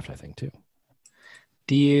they draft, I think, too.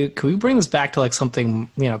 Can we bring this back to like something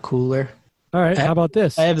cooler? All right, how about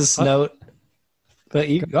this? I have this note, but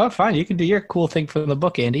fine. You can do your cool thing from the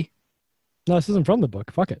book, Andy. No, this isn't from the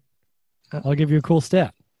book. Fuck it. I'll give you a cool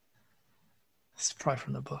stat. It's probably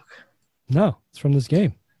from the book. No, it's from this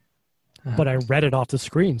game. But I read it off the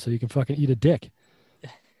screen so you can fucking eat a dick.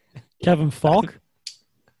 Kevin Falk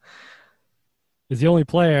is the only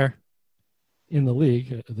player in the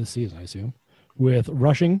league this season, I assume, with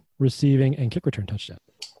rushing, receiving, and kick return touchdown.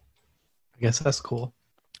 I guess that's cool.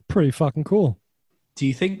 Pretty fucking cool. Do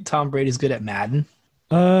you think Tom Brady's good at Madden?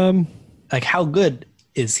 Like how good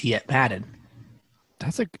is he at Madden? I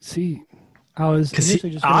was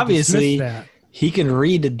initially just obviously that. He can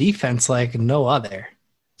read the defense like no other.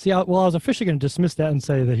 I was officially going to dismiss that and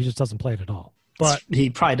say that he just doesn't play it at all. But he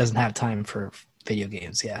probably doesn't have time for video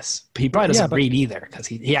games, yes. But he probably doesn't read either because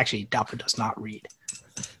he actually does not read.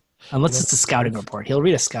 Unless it's a scouting report. He'll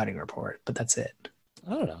read a scouting report, but that's it.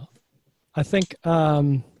 I don't know. I think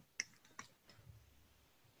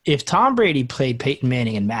if Tom Brady played Peyton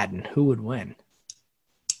Manning in Madden, who would win?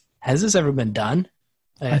 Has this ever been done?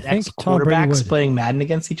 I think Tom Brady would. Playing Madden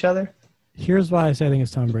against each other? Here's why I say I think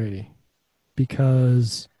it's Tom Brady.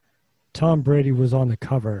 Because Tom Brady was on the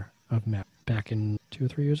cover of Madden back in 2 or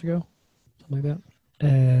 3 years ago, something like that.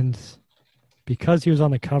 And because he was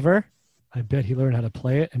on the cover, I bet he learned how to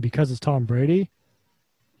play it. And because it's Tom Brady,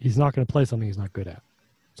 he's not going to play something he's not good at.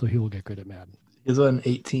 So he will get good at Madden. He was on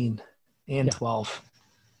 18 and 12.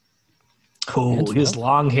 Oh, he was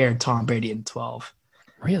long-haired Tom Brady in 12.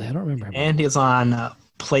 Really? I don't remember him. And he was on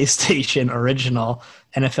PlayStation Original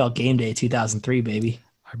NFL Game Day 2003, baby.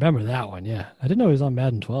 I remember that one, yeah. I didn't know he was on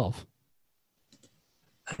Madden 12.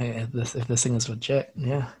 If this thing is legit,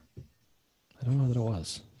 yeah. I don't know that it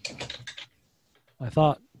was. I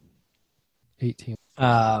thought 18.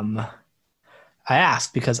 I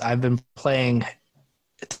asked because I've been playing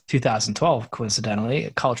 2012, coincidentally,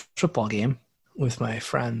 a college football game with my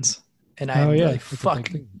friends. And I'm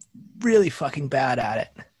really fucking bad at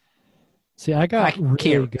it. See, I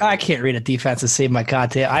can't read a defense to save my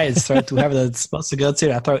goddamn. I just throw to whoever that's supposed to go to.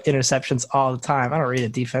 And I throw interceptions all the time. I don't read a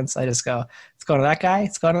defense. I just go, it's going to that guy.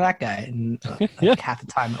 It's going to that guy. And like half the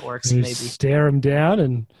time it works. Maybe stare him down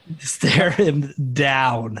and stare him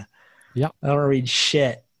down. Yep. I don't read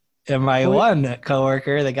shit. And my one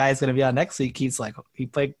coworker, the guy's going to be on next week. He's like, he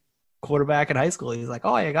played quarterback in high school. He's like,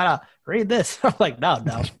 oh, you gotta read this. I'm like, no.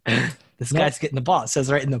 This guy's getting the ball. It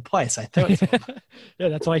says right in the play, so I throw it to him. Yeah,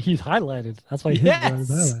 that's why he's highlighted. That's why he's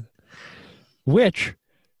highlighted. Which,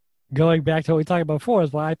 going back to what we talked about before,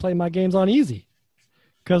 is why I play my games on easy.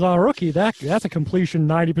 Because on rookie, that's a completion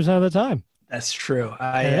 90% of the time. That's true.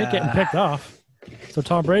 I ain't getting picked off. So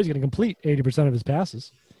Tom Brady's going to complete 80% of his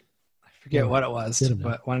passes. I forget what it was,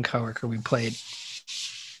 but one coworker, we played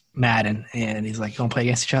Madden, and he's like, you want to play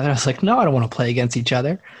against each other? I was like, no, I don't want to play against each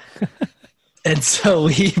other. And so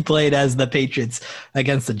we played as the Patriots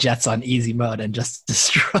against the Jets on easy mode and just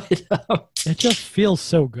destroyed them. It just feels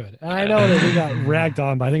so good. And I know that we got ragged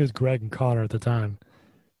on, but I think it was Greg and Connor at the time.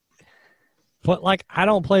 But, like, I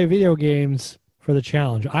don't play video games for the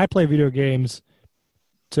challenge. I play video games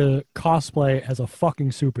to cosplay as a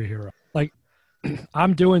fucking superhero. Like,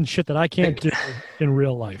 I'm doing shit that I can't do in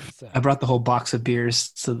real life. So. I brought the whole box of beers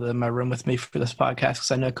to my room with me for this podcast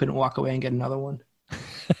because I knew I couldn't walk away and get another one.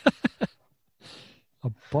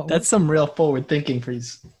 That's some real forward thinking for you.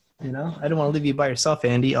 You know, I didn't want to leave you by yourself,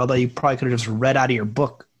 Andy, although you probably could have just read out of your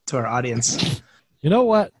book to our audience. You know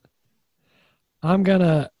what? I don't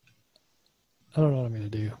know what I'm going to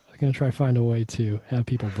do. I'm going to try to find a way to have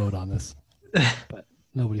people vote on this. But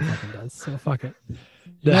nobody fucking does, so fuck it.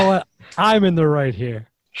 You know what? I'm in the right here.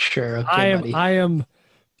 Sure, okay, buddy. I am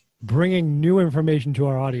bringing new information to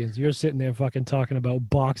our audience. You're sitting there fucking talking about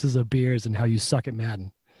boxes of beers and how you suck at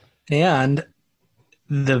Madden. And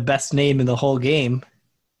the best name in the whole game,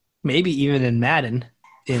 maybe even in Madden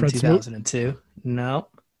in Fred 2002. Smoot? No.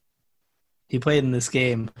 He played in this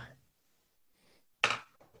game.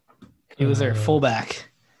 He was their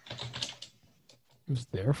fullback. Was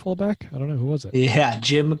their fullback? I don't know. Who was it? Yeah,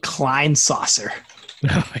 Jim Kleinsasser.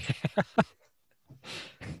 Oh, yeah.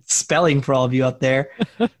 Spelling for all of you out there.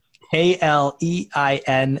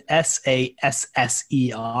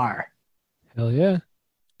 Kleinsasser. Hell yeah.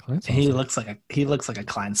 He looks like a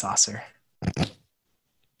Kleinsasser.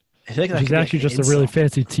 I feel like He's actually just a really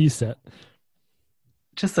fancy tea set.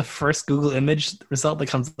 Just the first Google image result that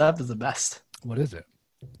comes up is the best. What is it?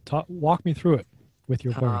 Walk me through it with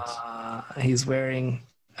your words. He's wearing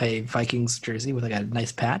a Vikings jersey with like a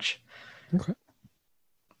nice patch. Okay.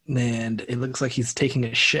 And it looks like he's taking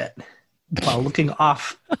a shit while looking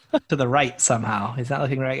off to the right somehow. He's not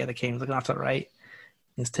looking right at the camera. He's looking off to the right.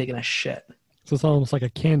 He's taking a shit. So it's almost like a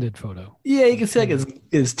candid photo. Yeah, you can see like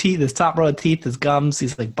his teeth, his top row of teeth, his gums.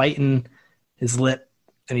 He's like biting his lip,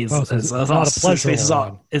 and his face is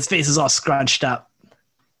all scrunched up,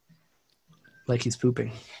 like he's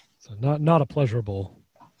pooping. So not a pleasurable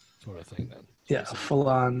sort of thing then. Yeah, full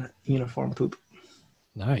on uniform poop.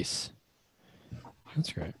 Nice.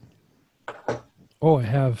 That's great. Oh,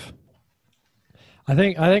 I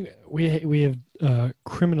think we have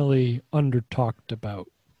criminally under-talked about,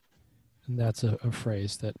 and that's a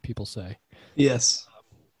phrase that people say. Yes.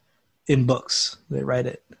 In books, they write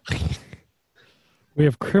it. We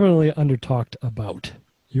have criminally under-talked about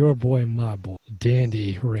your boy, my boy,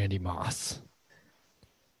 Dandy Randy Moss.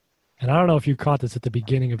 And I don't know if you caught this at the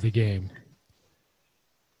beginning of the game,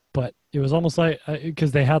 but it was almost like,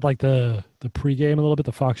 because they had like the pregame a little bit,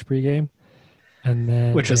 the Fox pregame, and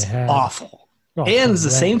then which was awful. And it's the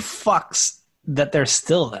same fucks that they're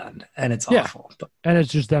still in, and it's awful. But, and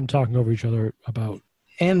it's just them talking over each other about.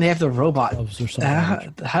 And they have the robot. Or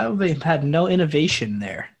something. How have they had no innovation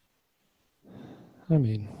there? I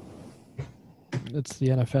mean, it's the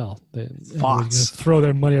NFL. Fox. Throw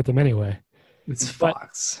their money at them anyway. It's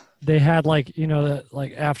Fox. They had like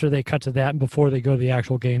after they cut to that and before they go to the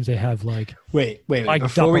actual games, they have like wait.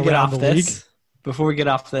 Before we get off this,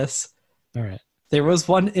 all right. There was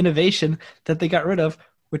one innovation that they got rid of,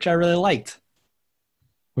 which I really liked.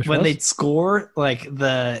 When they'd score, like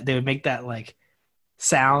they would make that like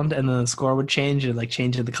sound, and then the score would change and like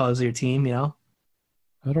change the colors of your team. You know.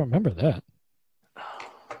 I don't remember that.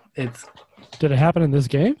 Did it happen in this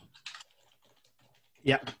game?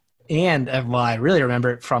 Yeah. And I really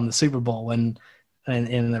remember it from the Super Bowl in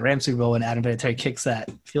the Rams Super Bowl when Adam Vinatieri kicks that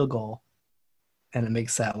field goal, and it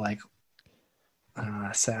makes that like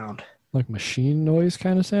sound, like machine noise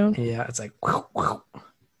kind of sound. Yeah, it's like. Whoosh, whoosh.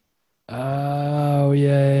 Oh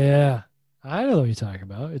yeah. I know what you're talking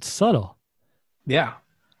about. It's subtle. Yeah,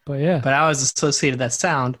 but I always associated that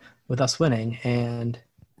sound with us winning, and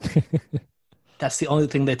that's the only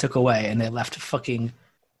thing they took away, and they left fucking.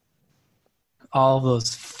 All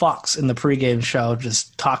those fucks in the pregame show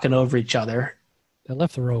just talking over each other. They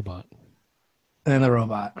left the robot. And the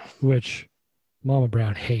robot. Which Mama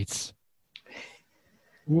Brown hates.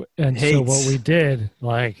 So what we did,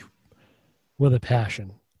 like, with a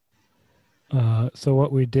passion. So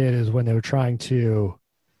what we did is when they were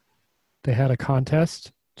they had a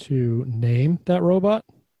contest to name that robot.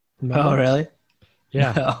 Remember? Oh, really?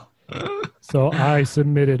 Yeah. No. So I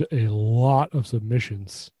submitted a lot of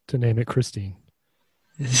submissions to name it Christine.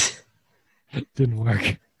 It didn't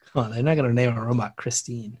work. Come on, they're not going to name a robot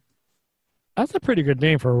Christine. That's a pretty good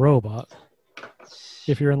name for a robot.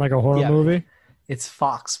 If you're in like a horror movie. It's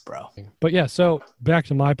Fox, bro. But yeah, so back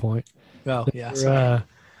to my point. Oh, yeah.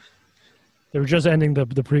 They were just ending the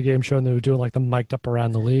pregame show, and they were doing like the mic'd up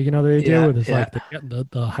around the league, you know, they do, where it's like they're getting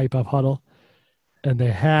the hype up huddle. And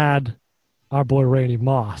they had our boy Randy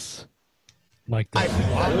Moss mic'd up.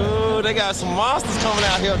 Ooh, they got some monsters coming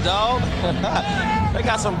out here, dog. They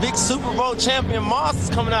got some big Super Bowl champion monsters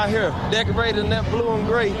coming out here, decorated in that blue and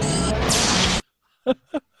gray.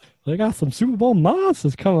 They got some Super Bowl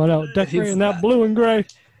monsters coming out, decorated in that blue and gray.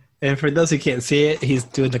 And for those who can't see it, he's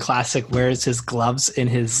doing the classic wears his gloves in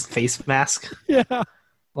his face mask. Yeah.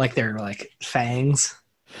 Like they're like fangs.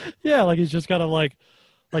 Yeah, like he's just got to like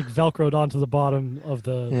Velcroed onto the bottom of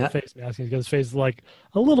the face mask. He's got his face like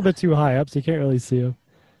a little bit too high up, so you can't really see him.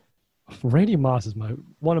 Randy Moss is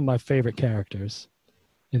one of my favorite characters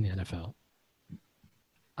in the NFL.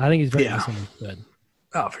 I think he's very misunderstood.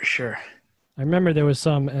 Oh, for sure. I remember there was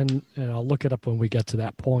some, and I'll look it up when we get to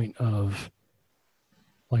that point of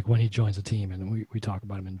like when he joins the team, and we talk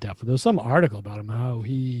about him in depth. But there was some article about him, how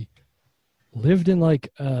he lived in like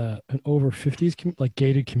an over 50s like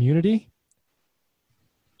gated community.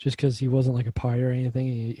 Just because he wasn't like a pirate or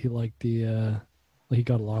anything, he liked he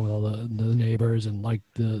got along with all the neighbors and liked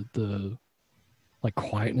the like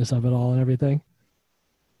quietness of it all and everything.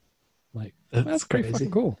 Like that's pretty crazy.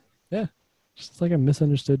 fucking cool. Yeah, just like a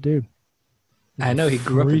misunderstood dude. I know he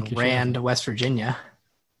grew up in Freakish Rand, athlete. West Virginia.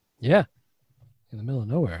 Yeah, in the middle of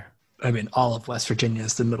nowhere. I mean, all of West Virginia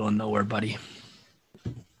is the middle of nowhere, buddy.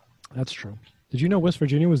 That's true. Did you know West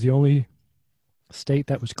Virginia was the only state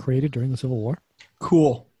that was created during the Civil War?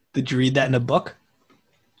 Cool. Did you read that in a book?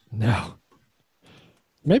 No.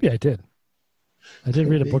 Maybe I did. I did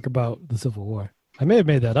read a book about the Civil War. I may have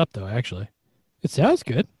made that up, though, actually. It sounds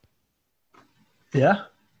good. Yeah.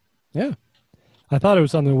 Yeah. I thought it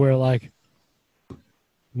was something where, like,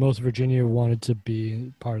 most Virginia wanted to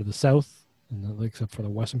be part of the South, and except for the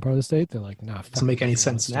western part of the state. They're like, nah, Doesn't make any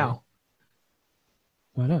sense now.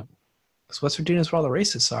 Why not? Because West Virginia is where all the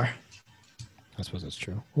racists are. I suppose that's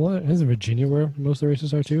true. Well, isn't Virginia where most of the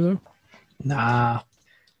races are, too, though? Nah.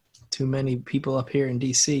 Too many people up here in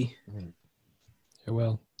D.C. Yeah,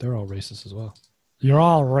 well, they're all racist as well. You're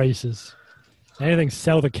all racist. Anything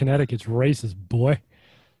south of Connecticut's racist, boy.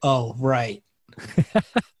 Oh, right.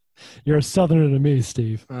 You're a southerner to me,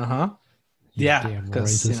 Steve. Uh-huh. You Yeah, damn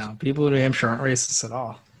because, racist. people in New Hampshire aren't racist at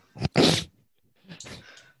all.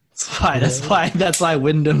 That's why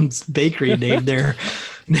Wyndham's Bakery named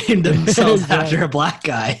themselves after a black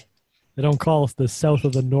guy. They don't call us the south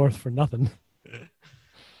of the north for nothing.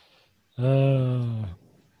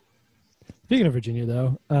 Speaking of Virginia,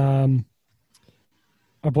 though,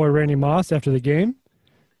 our boy Randy Moss, after the game,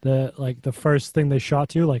 the first thing they shot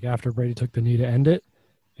to, like after Brady took the knee to end it,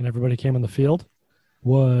 and everybody came on the field,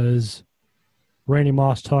 was Randy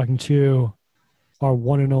Moss talking to our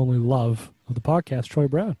one and only love of the podcast, Troy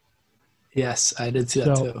Brown. Yes, I did see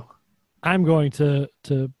that So- too. I'm going to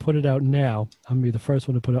put it out now. I'm going to be the first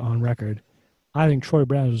one to put it on record. I think Troy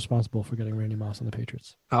Brown is responsible for getting Randy Moss on the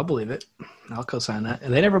Patriots. I'll believe it. I'll co-sign that.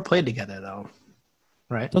 And they never played together, though.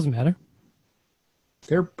 Right? Doesn't matter.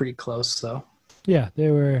 They're pretty close, though, Yeah,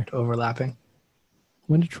 they were. overlapping.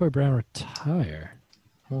 When did Troy Brown retire?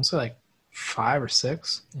 I want to say like 5 or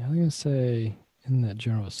 6. Yeah, I'm going to say in that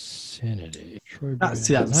general vicinity. Troy Brown. Not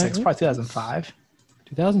 2006, probably 2005.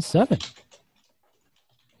 2007.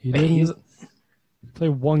 He Hey, didn't play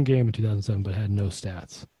one game in 2007, but had no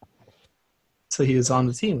stats. So he was on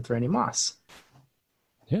the team with Randy Moss.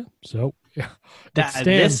 Yeah, so yeah,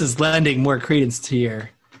 This is lending more credence to your...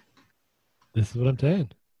 This is what I'm saying.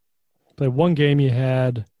 Played one game. He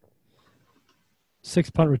had 6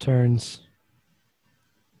 punt returns.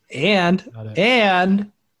 And Got it.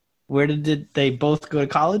 where did they both go to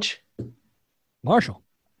college? Marshall.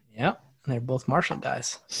 Yep. They're both Marshall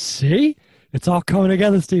guys. See? It's all coming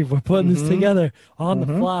together, Steve. We're putting this Mhm. together on the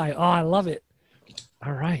Mhm. fly. Oh, I love it.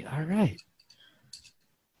 All right.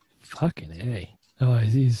 Fucking A. Oh,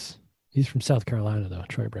 he's from South Carolina, though,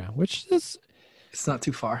 Troy Brown, which is It's not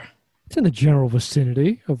too far. it's in the general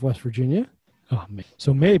vicinity of West Virginia. Oh, man.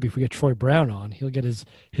 So maybe if we get Troy Brown on, he'll get his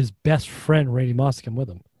best friend, Randy Moss, to come with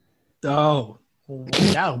him. Oh,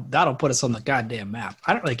 that'll put us on the goddamn map.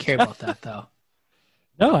 I don't really care about that, though.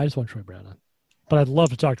 No, I just want Troy Brown on. But I'd love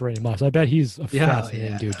to talk to Randy Moss. I bet he's a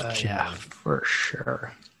fascinating dude to chat yeah, with. for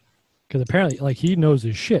sure. Because apparently, like, he knows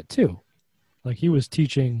his shit, too. Like, he was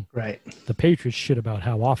teaching Right. the Patriots shit about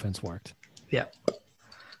how offense worked. Yeah.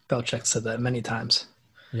 Belichick said that many times.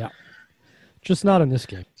 Yeah. Just not in this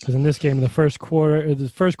game. Because in this game, the first quarter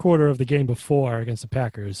of the game before against the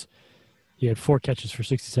Packers, he had 4 catches for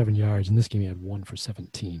 67 yards. In this game, he had 1 for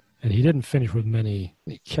 17. And he didn't finish with many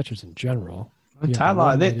catches in general. He had Tyler,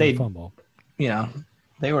 one they negative fumble.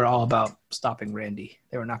 they were all about stopping Randy.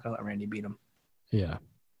 They were not going to let Randy beat him. Yeah.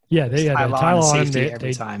 Yeah, they had Tyler Tyler on him. safety every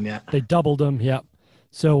They, time, yeah. they doubled him. Yep.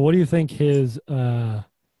 So what do you think his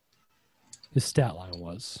stat line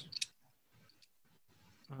was?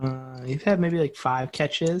 You've had maybe like 5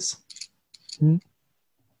 catches.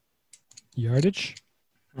 Yardage?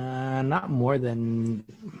 Not more than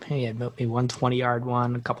he had maybe 1 20-yard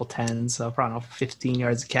one, a couple 10s, so probably 15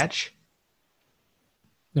 yards a catch.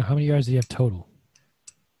 No, how many yards do you have total?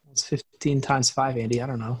 It's 15 times 5, Andy. I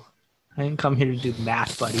don't know. I didn't come here to do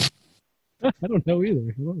math, buddy. I don't know either.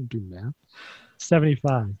 I don't do math.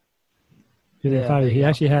 75. Yeah, there He you go.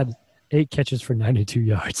 actually had 8 catches for 92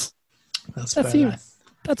 yards. That's That better seems- than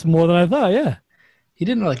That's more than I thought, yeah. He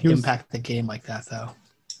didn't like He was- impact the game like that, though.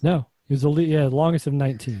 No. He was the longest of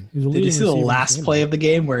 19. He was the Did you leading see the receiver in last game. play of the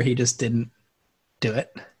game where he just didn't do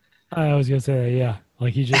it? I was going to say, yeah.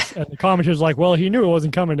 Like, he just, and the commentator's like, well, he knew it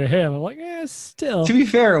wasn't coming to him. I'm like, still. To be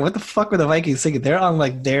fair, what the fuck were the Vikings thinking? They're on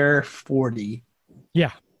like their 40.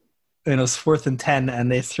 Yeah. And it was 4th and 10,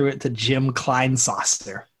 and they threw it to Jim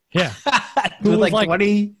Kleinsaucer. Yeah. Who With was like like-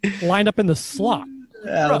 20, Lined up in the slot.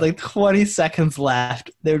 with like 20 seconds left.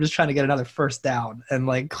 They were just trying to get another first down. And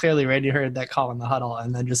like clearly Randy heard that call in the huddle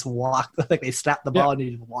and then just walked. Like they snapped the ball and he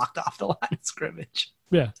just walked off the line of scrimmage.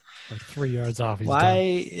 Yeah, like 3 yards off. He's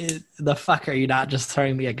Why done. the fuck are you not just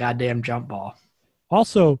throwing me a goddamn jump ball?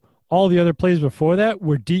 Also, all the other plays before that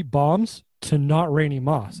were deep bombs to not Randy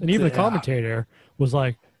Moss. And even the Yeah. commentator was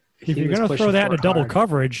like, if He you're was going to pushing throw that for in a it double hard.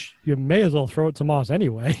 coverage, you may as well throw it to Moss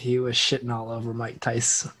anyway. He was shitting all over Mike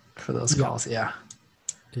Tice for those Yeah. calls. Yeah.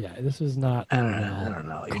 Yeah, this is not I don't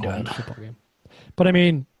know what you're called doing. football game. But I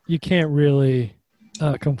mean, you can't really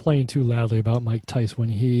complain too loudly about Mike Tice when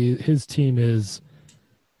his team is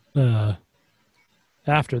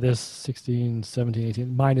after this 16, 17,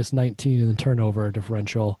 18, minus 19 in the turnover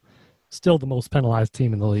differential, still the most penalized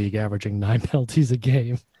team in the league, averaging 9 penalties a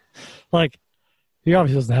game. Like, he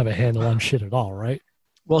obviously doesn't have a handle on shit at all, right?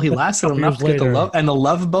 Well, he lasted couple enough to years get the later- love, and the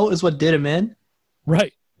love boat is what did him in.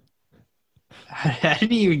 Right. How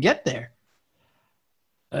did he even get there?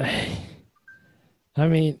 I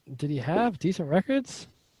mean, did he have decent records?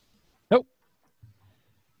 Nope.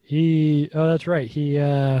 Oh, that's right. He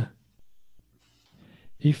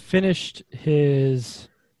finished his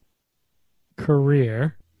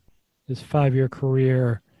career, his 5-year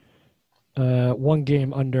career, one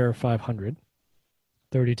game under 500,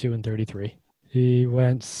 32 and 33. He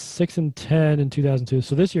went 6-10 in 2002.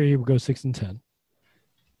 So this year he would go 6-10,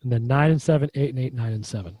 and then 9-7, 8-8,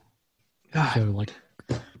 9-7. God, So like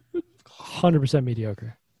 100%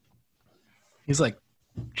 mediocre. he's like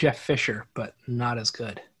Jeff Fisher, but not as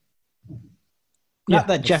good. Yeah, Not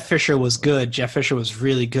that Jeff Fisher was good. Jeff Fisher was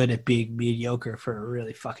really good at being mediocre for a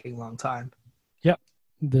really fucking long time.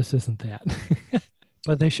 This isn't that.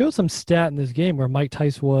 But they showed some stat in this game where Mike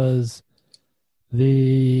Tice was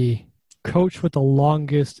the coach with the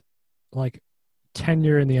longest like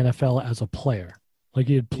tenure in the NFL as a player. Like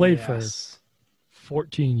he had played for Yes.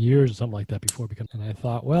 14 years or something like that before becoming. And I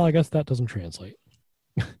thought, well, I guess that doesn't translate.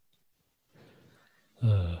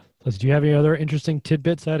 Do you have any other interesting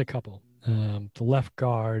tidbits? I had a couple. The left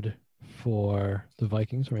guard for the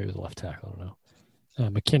Vikings, or maybe it was the left tackle, I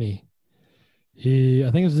don't know. McKinney. I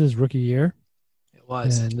think it was his rookie year. It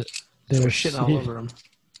was. And They were shitting all over him.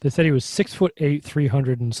 They said he was 6'8",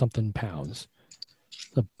 300 and something pounds.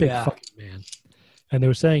 A big Yeah. fucking man. And they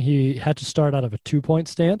were saying he had to start out of a 2-point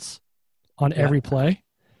stance on every play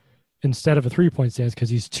instead of a 3-point stance because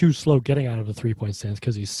he's too slow getting out of the 3-point stance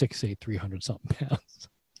because he's 6'8", 300 something pounds.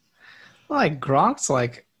 Like Gronk's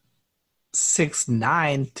like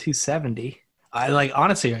 6'9", 270. I like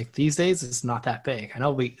honestly like these days it's not that big. I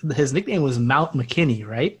know his nickname was Mount McKinney,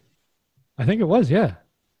 right? I think it was, yeah.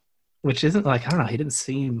 Which isn't like, I don't know, he didn't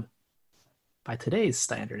seem by today's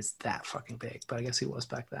standards that fucking big, but I guess he was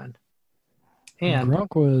back then. And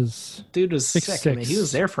Gronk was dude was sick. I mean, he 6'6",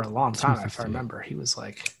 was there for a long time, if I 260. remember. He was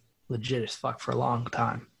like legit as fuck for a long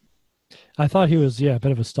time. I thought he was, a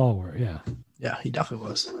bit of a stalwart, yeah. Yeah, he definitely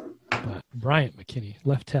was. But Bryant McKinney,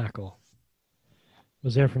 left tackle,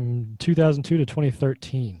 was there from 2002 to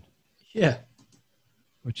 2013, Yeah,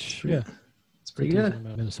 which, it's pretty decent good.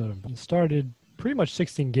 amount. Minnesota He started pretty much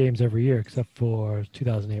 16 games every year except for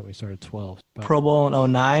 2008 when he started 12. But Pro Bowl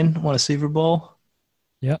in 09, won a Super Bowl.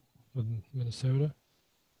 with Minnesota.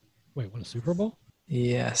 Wait, won a Super Bowl?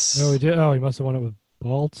 Yes. No, he did. Oh, he must have won it with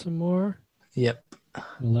Baltimore. Yep.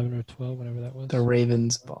 11 or 12, whenever that was. The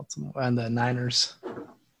Ravens, Baltimore, and the Niners.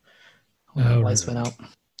 When Oh, the right, lights right. went out.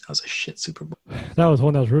 That was a shit Super Bowl. That was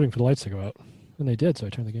one that was rooting for the lights to go out. And they did, so I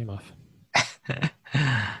turned the game off.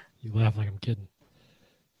 You laugh like I'm kidding.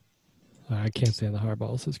 I can't stand the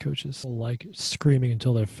hardballs as coaches. Like screaming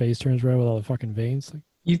until their face turns red with all the fucking veins. Like,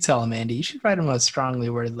 You tell him, Andy. You should write him a strongly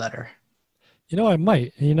worded letter. you know, I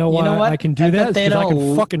might. And you know You why know what? I can do I that? bet they Because I can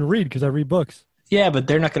don't- fucking read because I read books. Yeah, but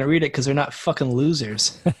they're not going to read it because they're not fucking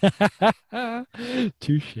losers.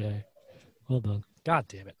 Touche. Well done. God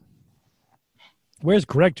damn it. Where's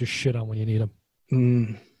Greg to shit on when you need him?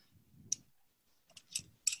 Mm.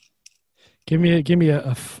 Give me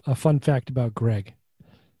a fun fact about Greg.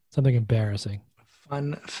 Something embarrassing.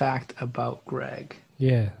 Fun fact about Greg.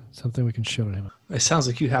 Yeah, something we can show to him. It sounds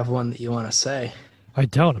like you have one that you want to say. I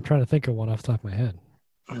don't. I'm trying to think of one off the top of my head.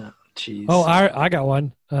 Oh, jeez. Oh, I got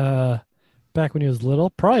one. Back when he was little,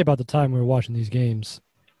 probably about the time we were watching these games,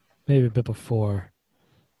 maybe a bit before.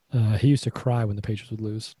 He used to cry when the Patriots would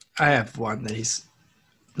lose. I have one that he's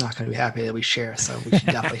not going to be happy that we share, so we should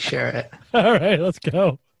definitely share it. All right, let's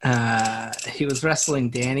go. He was wrestling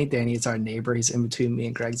Danny. Danny is our neighbor. He's in between me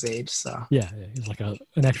and Greg's age, so Yeah, he's like an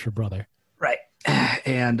extra brother. right.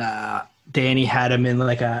 And Danny had him in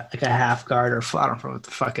like a half guard, or I don't know what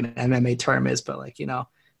the fucking MMA term is, but like, you know,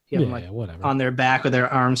 he had him like whatever. on their back with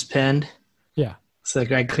their arms pinned. Yeah. So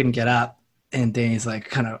Greg couldn't get up, and Danny's like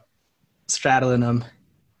kind of straddling him.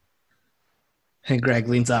 And Greg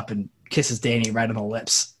leans up and kisses Danny right on the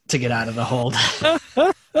lips to get out of the hold.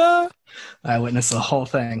 I witnessed the whole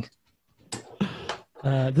thing.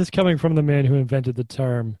 This coming from the man who invented the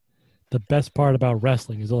term, the best part about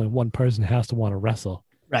wrestling is only one person has to want to wrestle.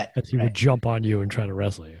 Right. As he would jump on you and try to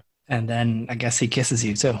wrestle you. And then I guess he kisses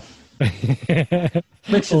you too. Which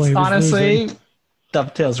Only is he was honestly losing.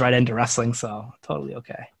 dovetails right into wrestling, so totally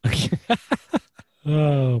okay.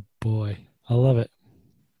 Oh, boy. I love it.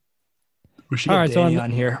 We should All get right, so Danny on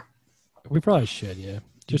on here. We probably should, yeah.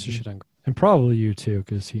 Just to shit on. And probably you too,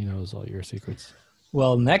 because he knows all your secrets.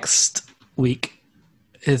 Well, next week,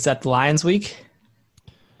 is that the Lions week?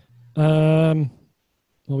 Well,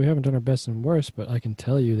 we haven't done our best and worst, but I can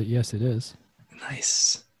tell you that yes, it is.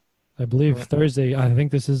 Nice. I believe Thursday. I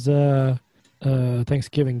think this is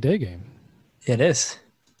Thanksgiving Day game. It is.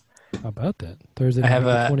 How about that? Thursday, I have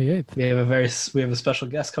November 28th. We have a special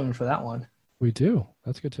guest coming for that one. We do.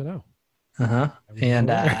 That's good to know. And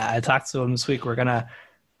I talked to him this week. We're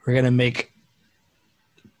gonna make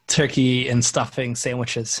turkey and stuffing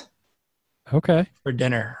sandwiches Okay. for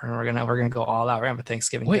dinner, and we're gonna go all out. We're gonna have a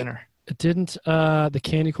Thanksgiving dinner. Didn't the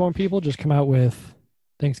candy corn people just come out with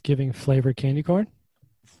Thanksgiving flavored candy corn?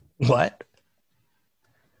 What?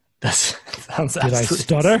 That sounds. Did I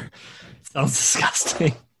stutter? Sounds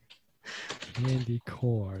disgusting. Candy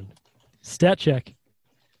corn. Stat check.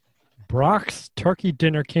 Brock's Turkey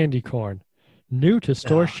Dinner Candy Corn. New to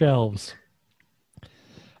store shelves.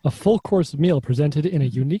 A full course meal presented in a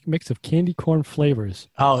unique mix of candy corn flavors.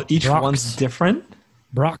 Oh, each Brock's. one's different?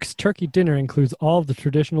 Brock's Turkey Dinner includes all of the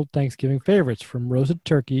traditional Thanksgiving favorites, from roasted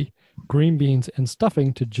turkey, green beans, and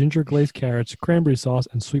stuffing to ginger glazed carrots, cranberry sauce,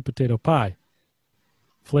 and sweet potato pie.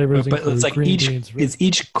 Flavors But include it's like green beans. is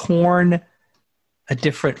each corn a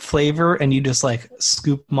different flavor, and you just like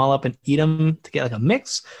scoop them all up and eat them to get like a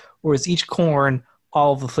mix? Or is each corn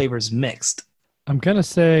all of the flavors mixed? I'm going to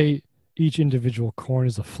say each individual corn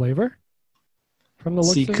is a flavor. From the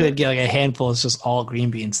looks So you of could it. get like a handful. It's just all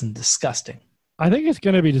green beans and disgusting. I think it's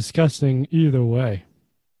going to be disgusting either way.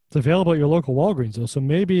 It's available at your local Walgreens, though, so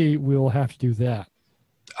maybe we'll have to do that.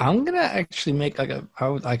 I'm gonna actually make I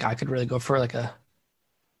could really go for like a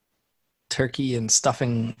turkey and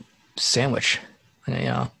stuffing sandwich.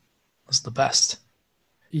 It's the best.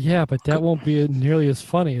 Yeah, but that won't be nearly as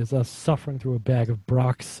funny as us suffering through a bag of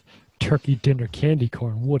Brock's Turkey Dinner Candy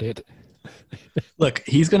Corn, would it? Look,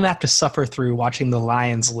 he's gonna have to suffer through watching the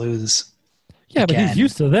Lions lose. Yeah, but he's Again.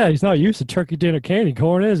 used to that. He's not used to Turkey Dinner Candy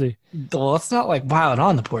Corn, is he? Well, let's not like pile it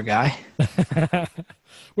on the poor guy.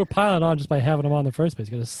 We're piling on just by having him on in the first place.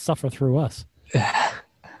 He's going to suffer through us.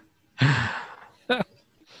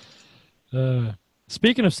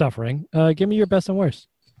 Speaking of suffering, give me your best and worst.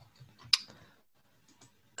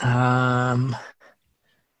 I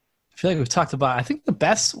feel like we've talked about. I think the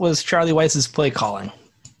best was Charlie Weiss's play calling,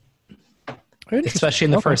 especially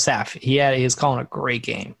in the first half. He was calling a great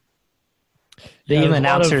game. The Yeah, even there's a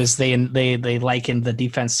lot of- announcers they likened the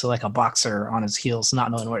defense to like a boxer on his heels,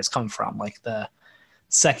 not knowing where it's coming from. Like the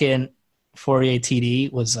second Fourier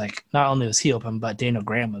TD was like not only was he open, but Daniel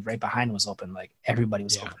Graham was right behind him was open. Like everybody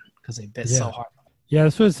was open because they bit so hard. Yeah,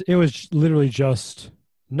 it was literally just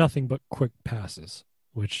nothing but quick passes,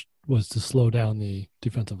 which was to slow down the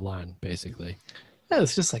defensive line, basically. Yeah, it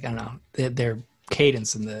was just like I don't know their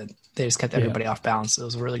cadence and they just kept everybody off balance. It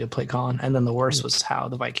was a really good play calling. And then the worst was how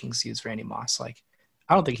the Vikings used Randy Moss. Like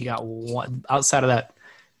I don't think he got one outside of that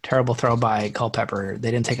terrible throw by Culpepper.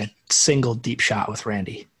 They didn't take a single deep shot with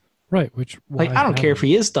Randy. Right, which Like I don't care if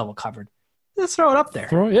he is double covered. Just throw it up there.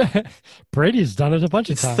 Brady's done it a bunch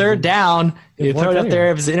of It's times. third down. It You throw worked it up there.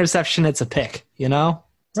 anyway. If it's an interception, it's a pick. So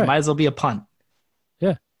Right. might as well be a punt.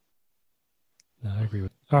 No, I agree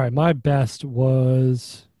with. All right, my best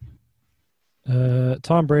was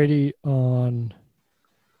Tom Brady on.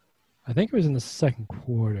 I think it was in the second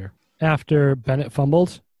quarter after Bennett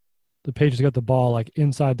fumbled. The Patriots got the ball like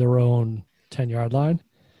inside their own 10-yard line,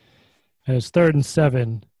 and it's 3rd and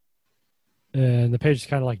 7, and the Patriots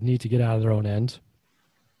kind of like need to get out of their own end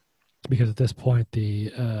because at this point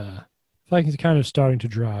the Vikings are kind of starting to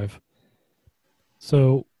drive.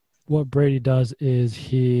 So what Brady does is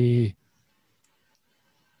he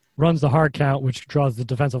runs the hard count, which draws the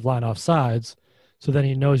defensive line off sides. So then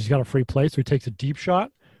he knows he's got a free play, so he takes a deep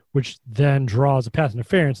shot, which then draws a pass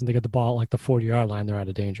interference, and they get the ball at like the 40-yard line. They're out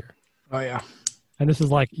of danger. Oh yeah. And this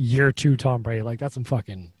is like year 2 Tom Brady. Like that's some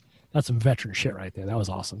veteran shit right there. That was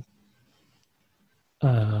awesome.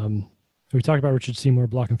 We talked about Richard Seymour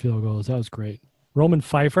blocking field goals. That was great. Roman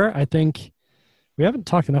Pfeiffer, I think we haven't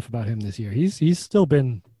talked enough about him this year. He's still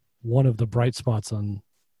been one of the bright spots on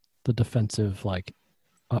the defensive, like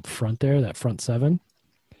up front there, that front 7.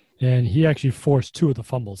 And he actually forced 2 of the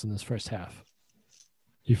fumbles in this first half.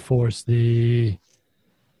 He forced I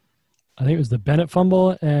think it was the Bennett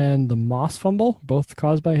fumble and the Moss fumble, both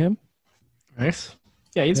caused by him. Nice.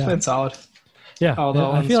 Yeah, he's Yeah. been solid. Yeah,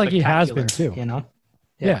 Although I feel like he has been unspectacular, too. You know.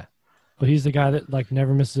 Yeah. But he's the guy that like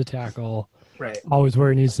never misses a tackle, Right. always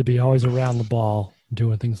where he needs to be, always around the ball,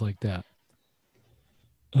 doing things like that.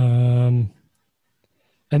 And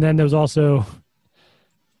then there's also,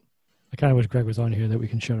 I kind of wish Greg was on here that we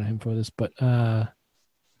can show him for this, but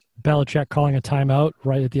Belichick calling a timeout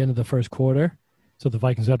right at the end of the first quarter, so the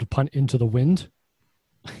Vikings have to punt into the wind.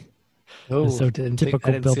 Oh, It's so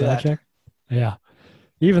typical Bill see that. Belichick. Yeah.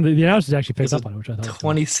 Even the announcers actually picked up on it, which I thought was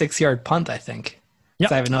cool. 26-yard punt, I think. Yep.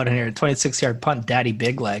 So I have a note in here. 26-yard punt, Daddy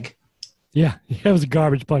Big Leg. Yeah, it was a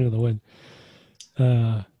garbage punt in the wind.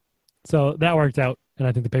 So that worked out, and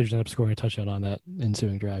I think the Patriots ended up scoring a touchdown on that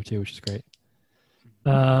ensuing drive too, which is great.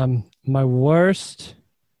 My worst,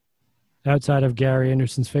 outside of Gary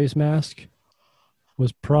Anderson's face mask,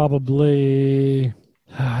 was probably,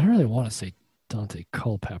 I don't really want to say Dante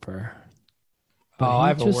Culpepper. But Oh, he I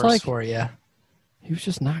have a just, worse for you. He was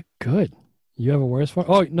just not good. You have a worse one?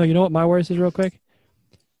 Oh, no, you know what my worst is real quick?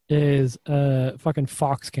 Is fucking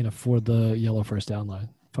Fox can't afford the yellow first down line.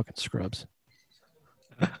 Fucking scrubs.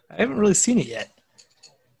 I haven't really seen it yet.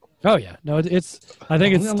 Oh, yeah. No, it's I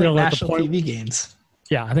think it's Only on, still like, at the national point. TV games.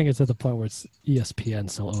 Yeah, I think it's at the point where it's ESPN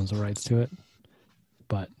still owns the rights to it.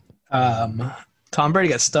 But Tom Brady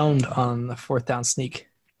got stoned on the fourth down sneak.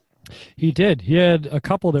 he did. He had a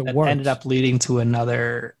couple that That worked. ended up leading to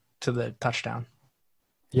the touchdown.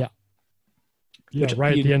 Yeah, which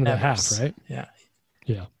right at you the end of the never half, s- right? Yeah.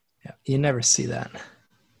 Yeah. Yeah. You never see that.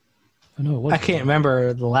 I know it was. I can't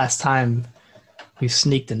remember the last time we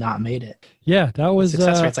sneaked and not made it. Yeah, that was.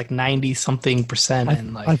 Success rate's like 90-something%.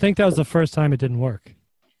 And like, I think that was the first time it didn't work.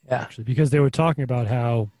 yeah. Actually, because they were talking about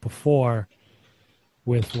how before,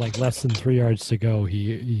 with like less than 3 yards to go,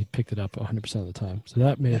 he picked it up 100% of the time. So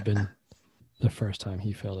that may have been the first time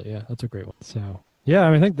he failed it. Yeah, that's a great one. So yeah,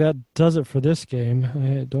 I think that does it for this game.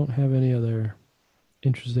 I don't have any other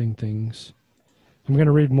interesting things. I'm going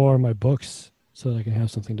to read more of my books so that I can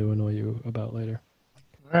have something to annoy you about later.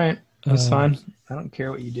 All right. That's Uh, fine. I don't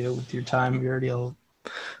care what you do with your time. You're already all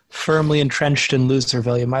firmly entrenched in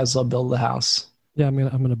Loserville. You might as well build a house. Yeah, I'm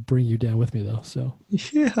gonna bring you down with me though. So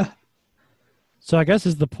Yeah. so I guess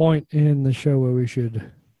is the point in the show where we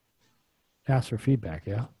should ask for feedback.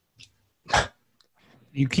 Yeah.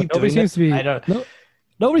 You keep Nobody doing seems to be. I don't.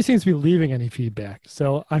 Nobody seems to be leaving any feedback.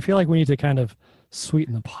 So I feel like we need to kind of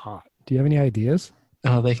sweeten the pot. Do you have any ideas?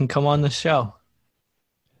 Oh, they can come on the show.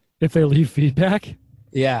 If they leave feedback,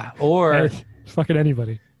 Yeah. Or hey, fucking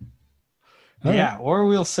anybody. All yeah. Or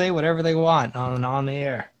we'll say whatever they want on the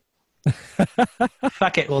air.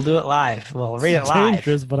 Fuck it. We'll do it live. We'll read it It's live.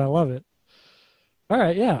 dangerous, but I love it. All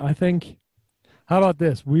right, yeah, I think. How about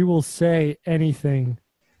this? We will say anything,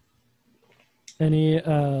 any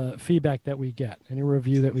feedback that we get, any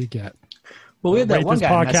review that we get. Well, we had that one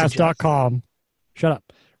guy message us. RateThisPodcast.com. Shut up.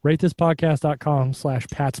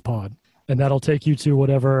 RateThisPodcast.com/PatsPod, and that'll take you to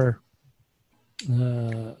whatever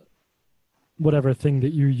thing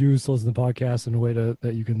that you use to listen to podcasts in a way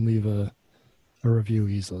that you can leave a review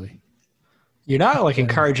easily. You're not like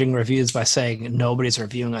encouraging reviews by saying nobody's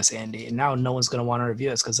reviewing us, Andy, and now no one's going to want to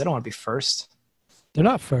review us because they don't want to be first. They're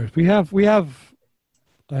not first. We have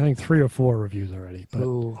I think 3 or 4 reviews already. But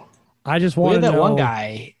Ooh. I just We want had to that know, one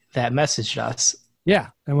guy that messaged us.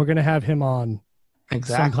 Yeah, and we're gonna have him on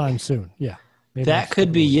Exactly. sometime soon. Yeah. Maybe That next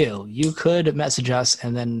could be couple you. You could message us,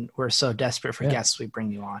 and then we're so desperate for Yeah. guests, we bring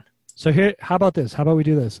you on. So here, how about this? How about we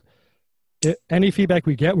do this? Any feedback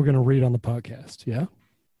we get, we're going to read on the podcast. Yeah.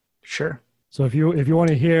 Sure. So if you want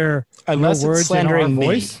to hear Unless your it's words in our slandering me.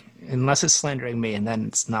 voice, Unless it's slandering me, and then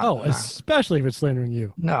it's not. oh, no. especially if it's slandering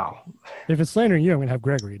you. No. If it's slandering you, I'm going to have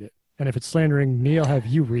Greg read it, and if it's slandering me, I'll have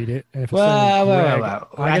you read it. And if it's Well, slandering Greg,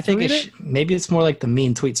 I I get to think read it maybe it's more like the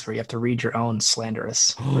mean tweets where you have to read your own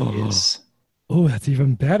slanderous reviews. Oh, that's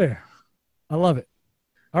even better. I love it.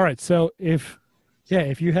 All right. So if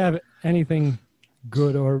you have anything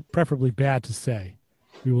good or preferably bad to say,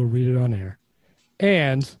 we will read it on air.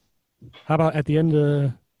 And how about at the end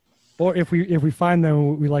of, or if we find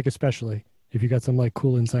them we like especially, if you got some like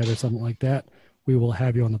cool insight or something like that, we will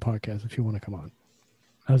have you on the podcast if you want to come on.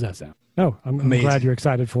 How's that sound? Oh, I'm Amazing. glad you're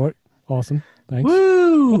excited for it. Awesome. Thanks.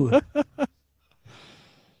 Woo!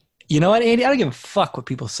 You know what, Andy? I don't give a fuck what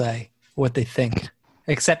people say, what they think,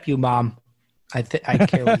 except you, Mom. I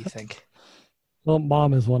care what you think. Well,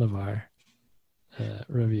 Mom is one of our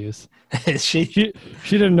reviews. She She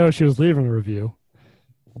didn't know she was leaving a review,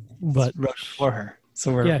 but wrote for her,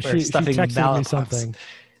 so we're she stuffing texted ballot me box. something,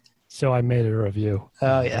 so I made it a review.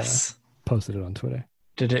 Oh yes, Posted it on Twitter.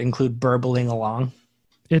 Did it include burbling along?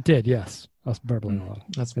 It did, yes. Us burbling along.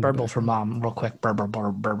 Let's burble for mom real quick. Burble,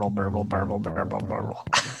 burble, burble, burble, burble, burble, burble.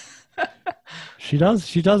 She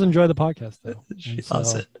does enjoy the podcast, though. She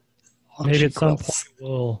loves it. Maybe at some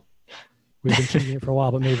point we've been keeping it for a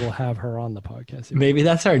while, but maybe we'll have her on the podcast. Maybe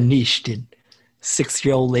that's our niche, dude.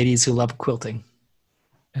 6-year-old ladies who love quilting.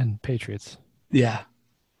 And Patriots. Yeah.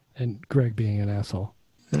 And Greg being an asshole.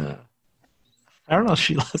 I don't know if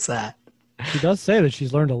she loves that. She does say that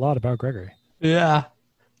she's learned a lot about Gregory. Yeah.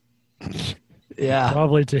 Yeah.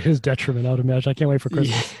 Probably to his detriment, I would imagine. I can't wait for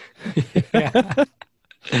Christmas. Yeah.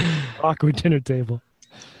 Awkward dinner table.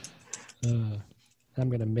 I'm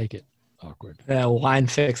going to make it awkward. Yeah, wine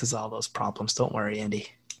fixes all those problems. Don't worry, Andy.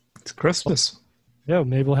 It's Christmas. Yeah,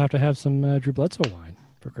 maybe we'll have to have some Drew Bledsoe wine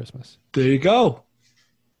for Christmas. There you go.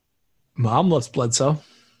 Mom loves Bledsoe.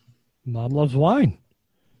 Mom loves wine.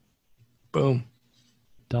 Boom.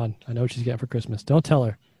 Done. I know what she's getting for Christmas. Don't tell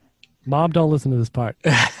her. Mom, don't listen to this part.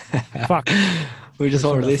 Fuck. We just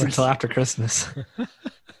won't release it until after Christmas.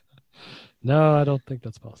 No, I don't think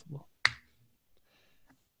that's possible.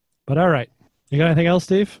 But all right. You got anything else,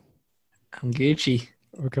 Steve? I'm Gucci.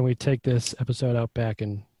 Or can we take this episode out back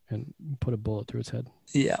and put a bullet through its head?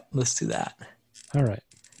 Yeah, let's do that. All right.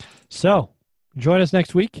 So, join us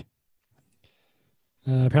next week.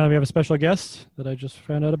 Apparently we have a special guest that I just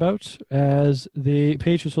found out about, as the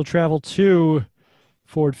Patriots will travel to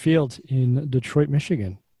Ford Field in Detroit,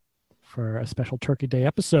 Michigan for a special Turkey Day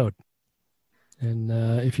episode. And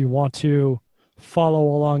if you want to follow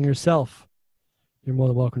along yourself, you're more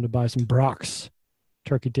than welcome to buy some Brock's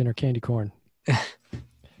Turkey Dinner Candy Corn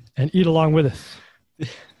and eat along with us.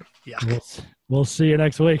 Yeah. We'll see you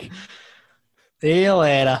next week. See you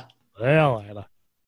later. See you later.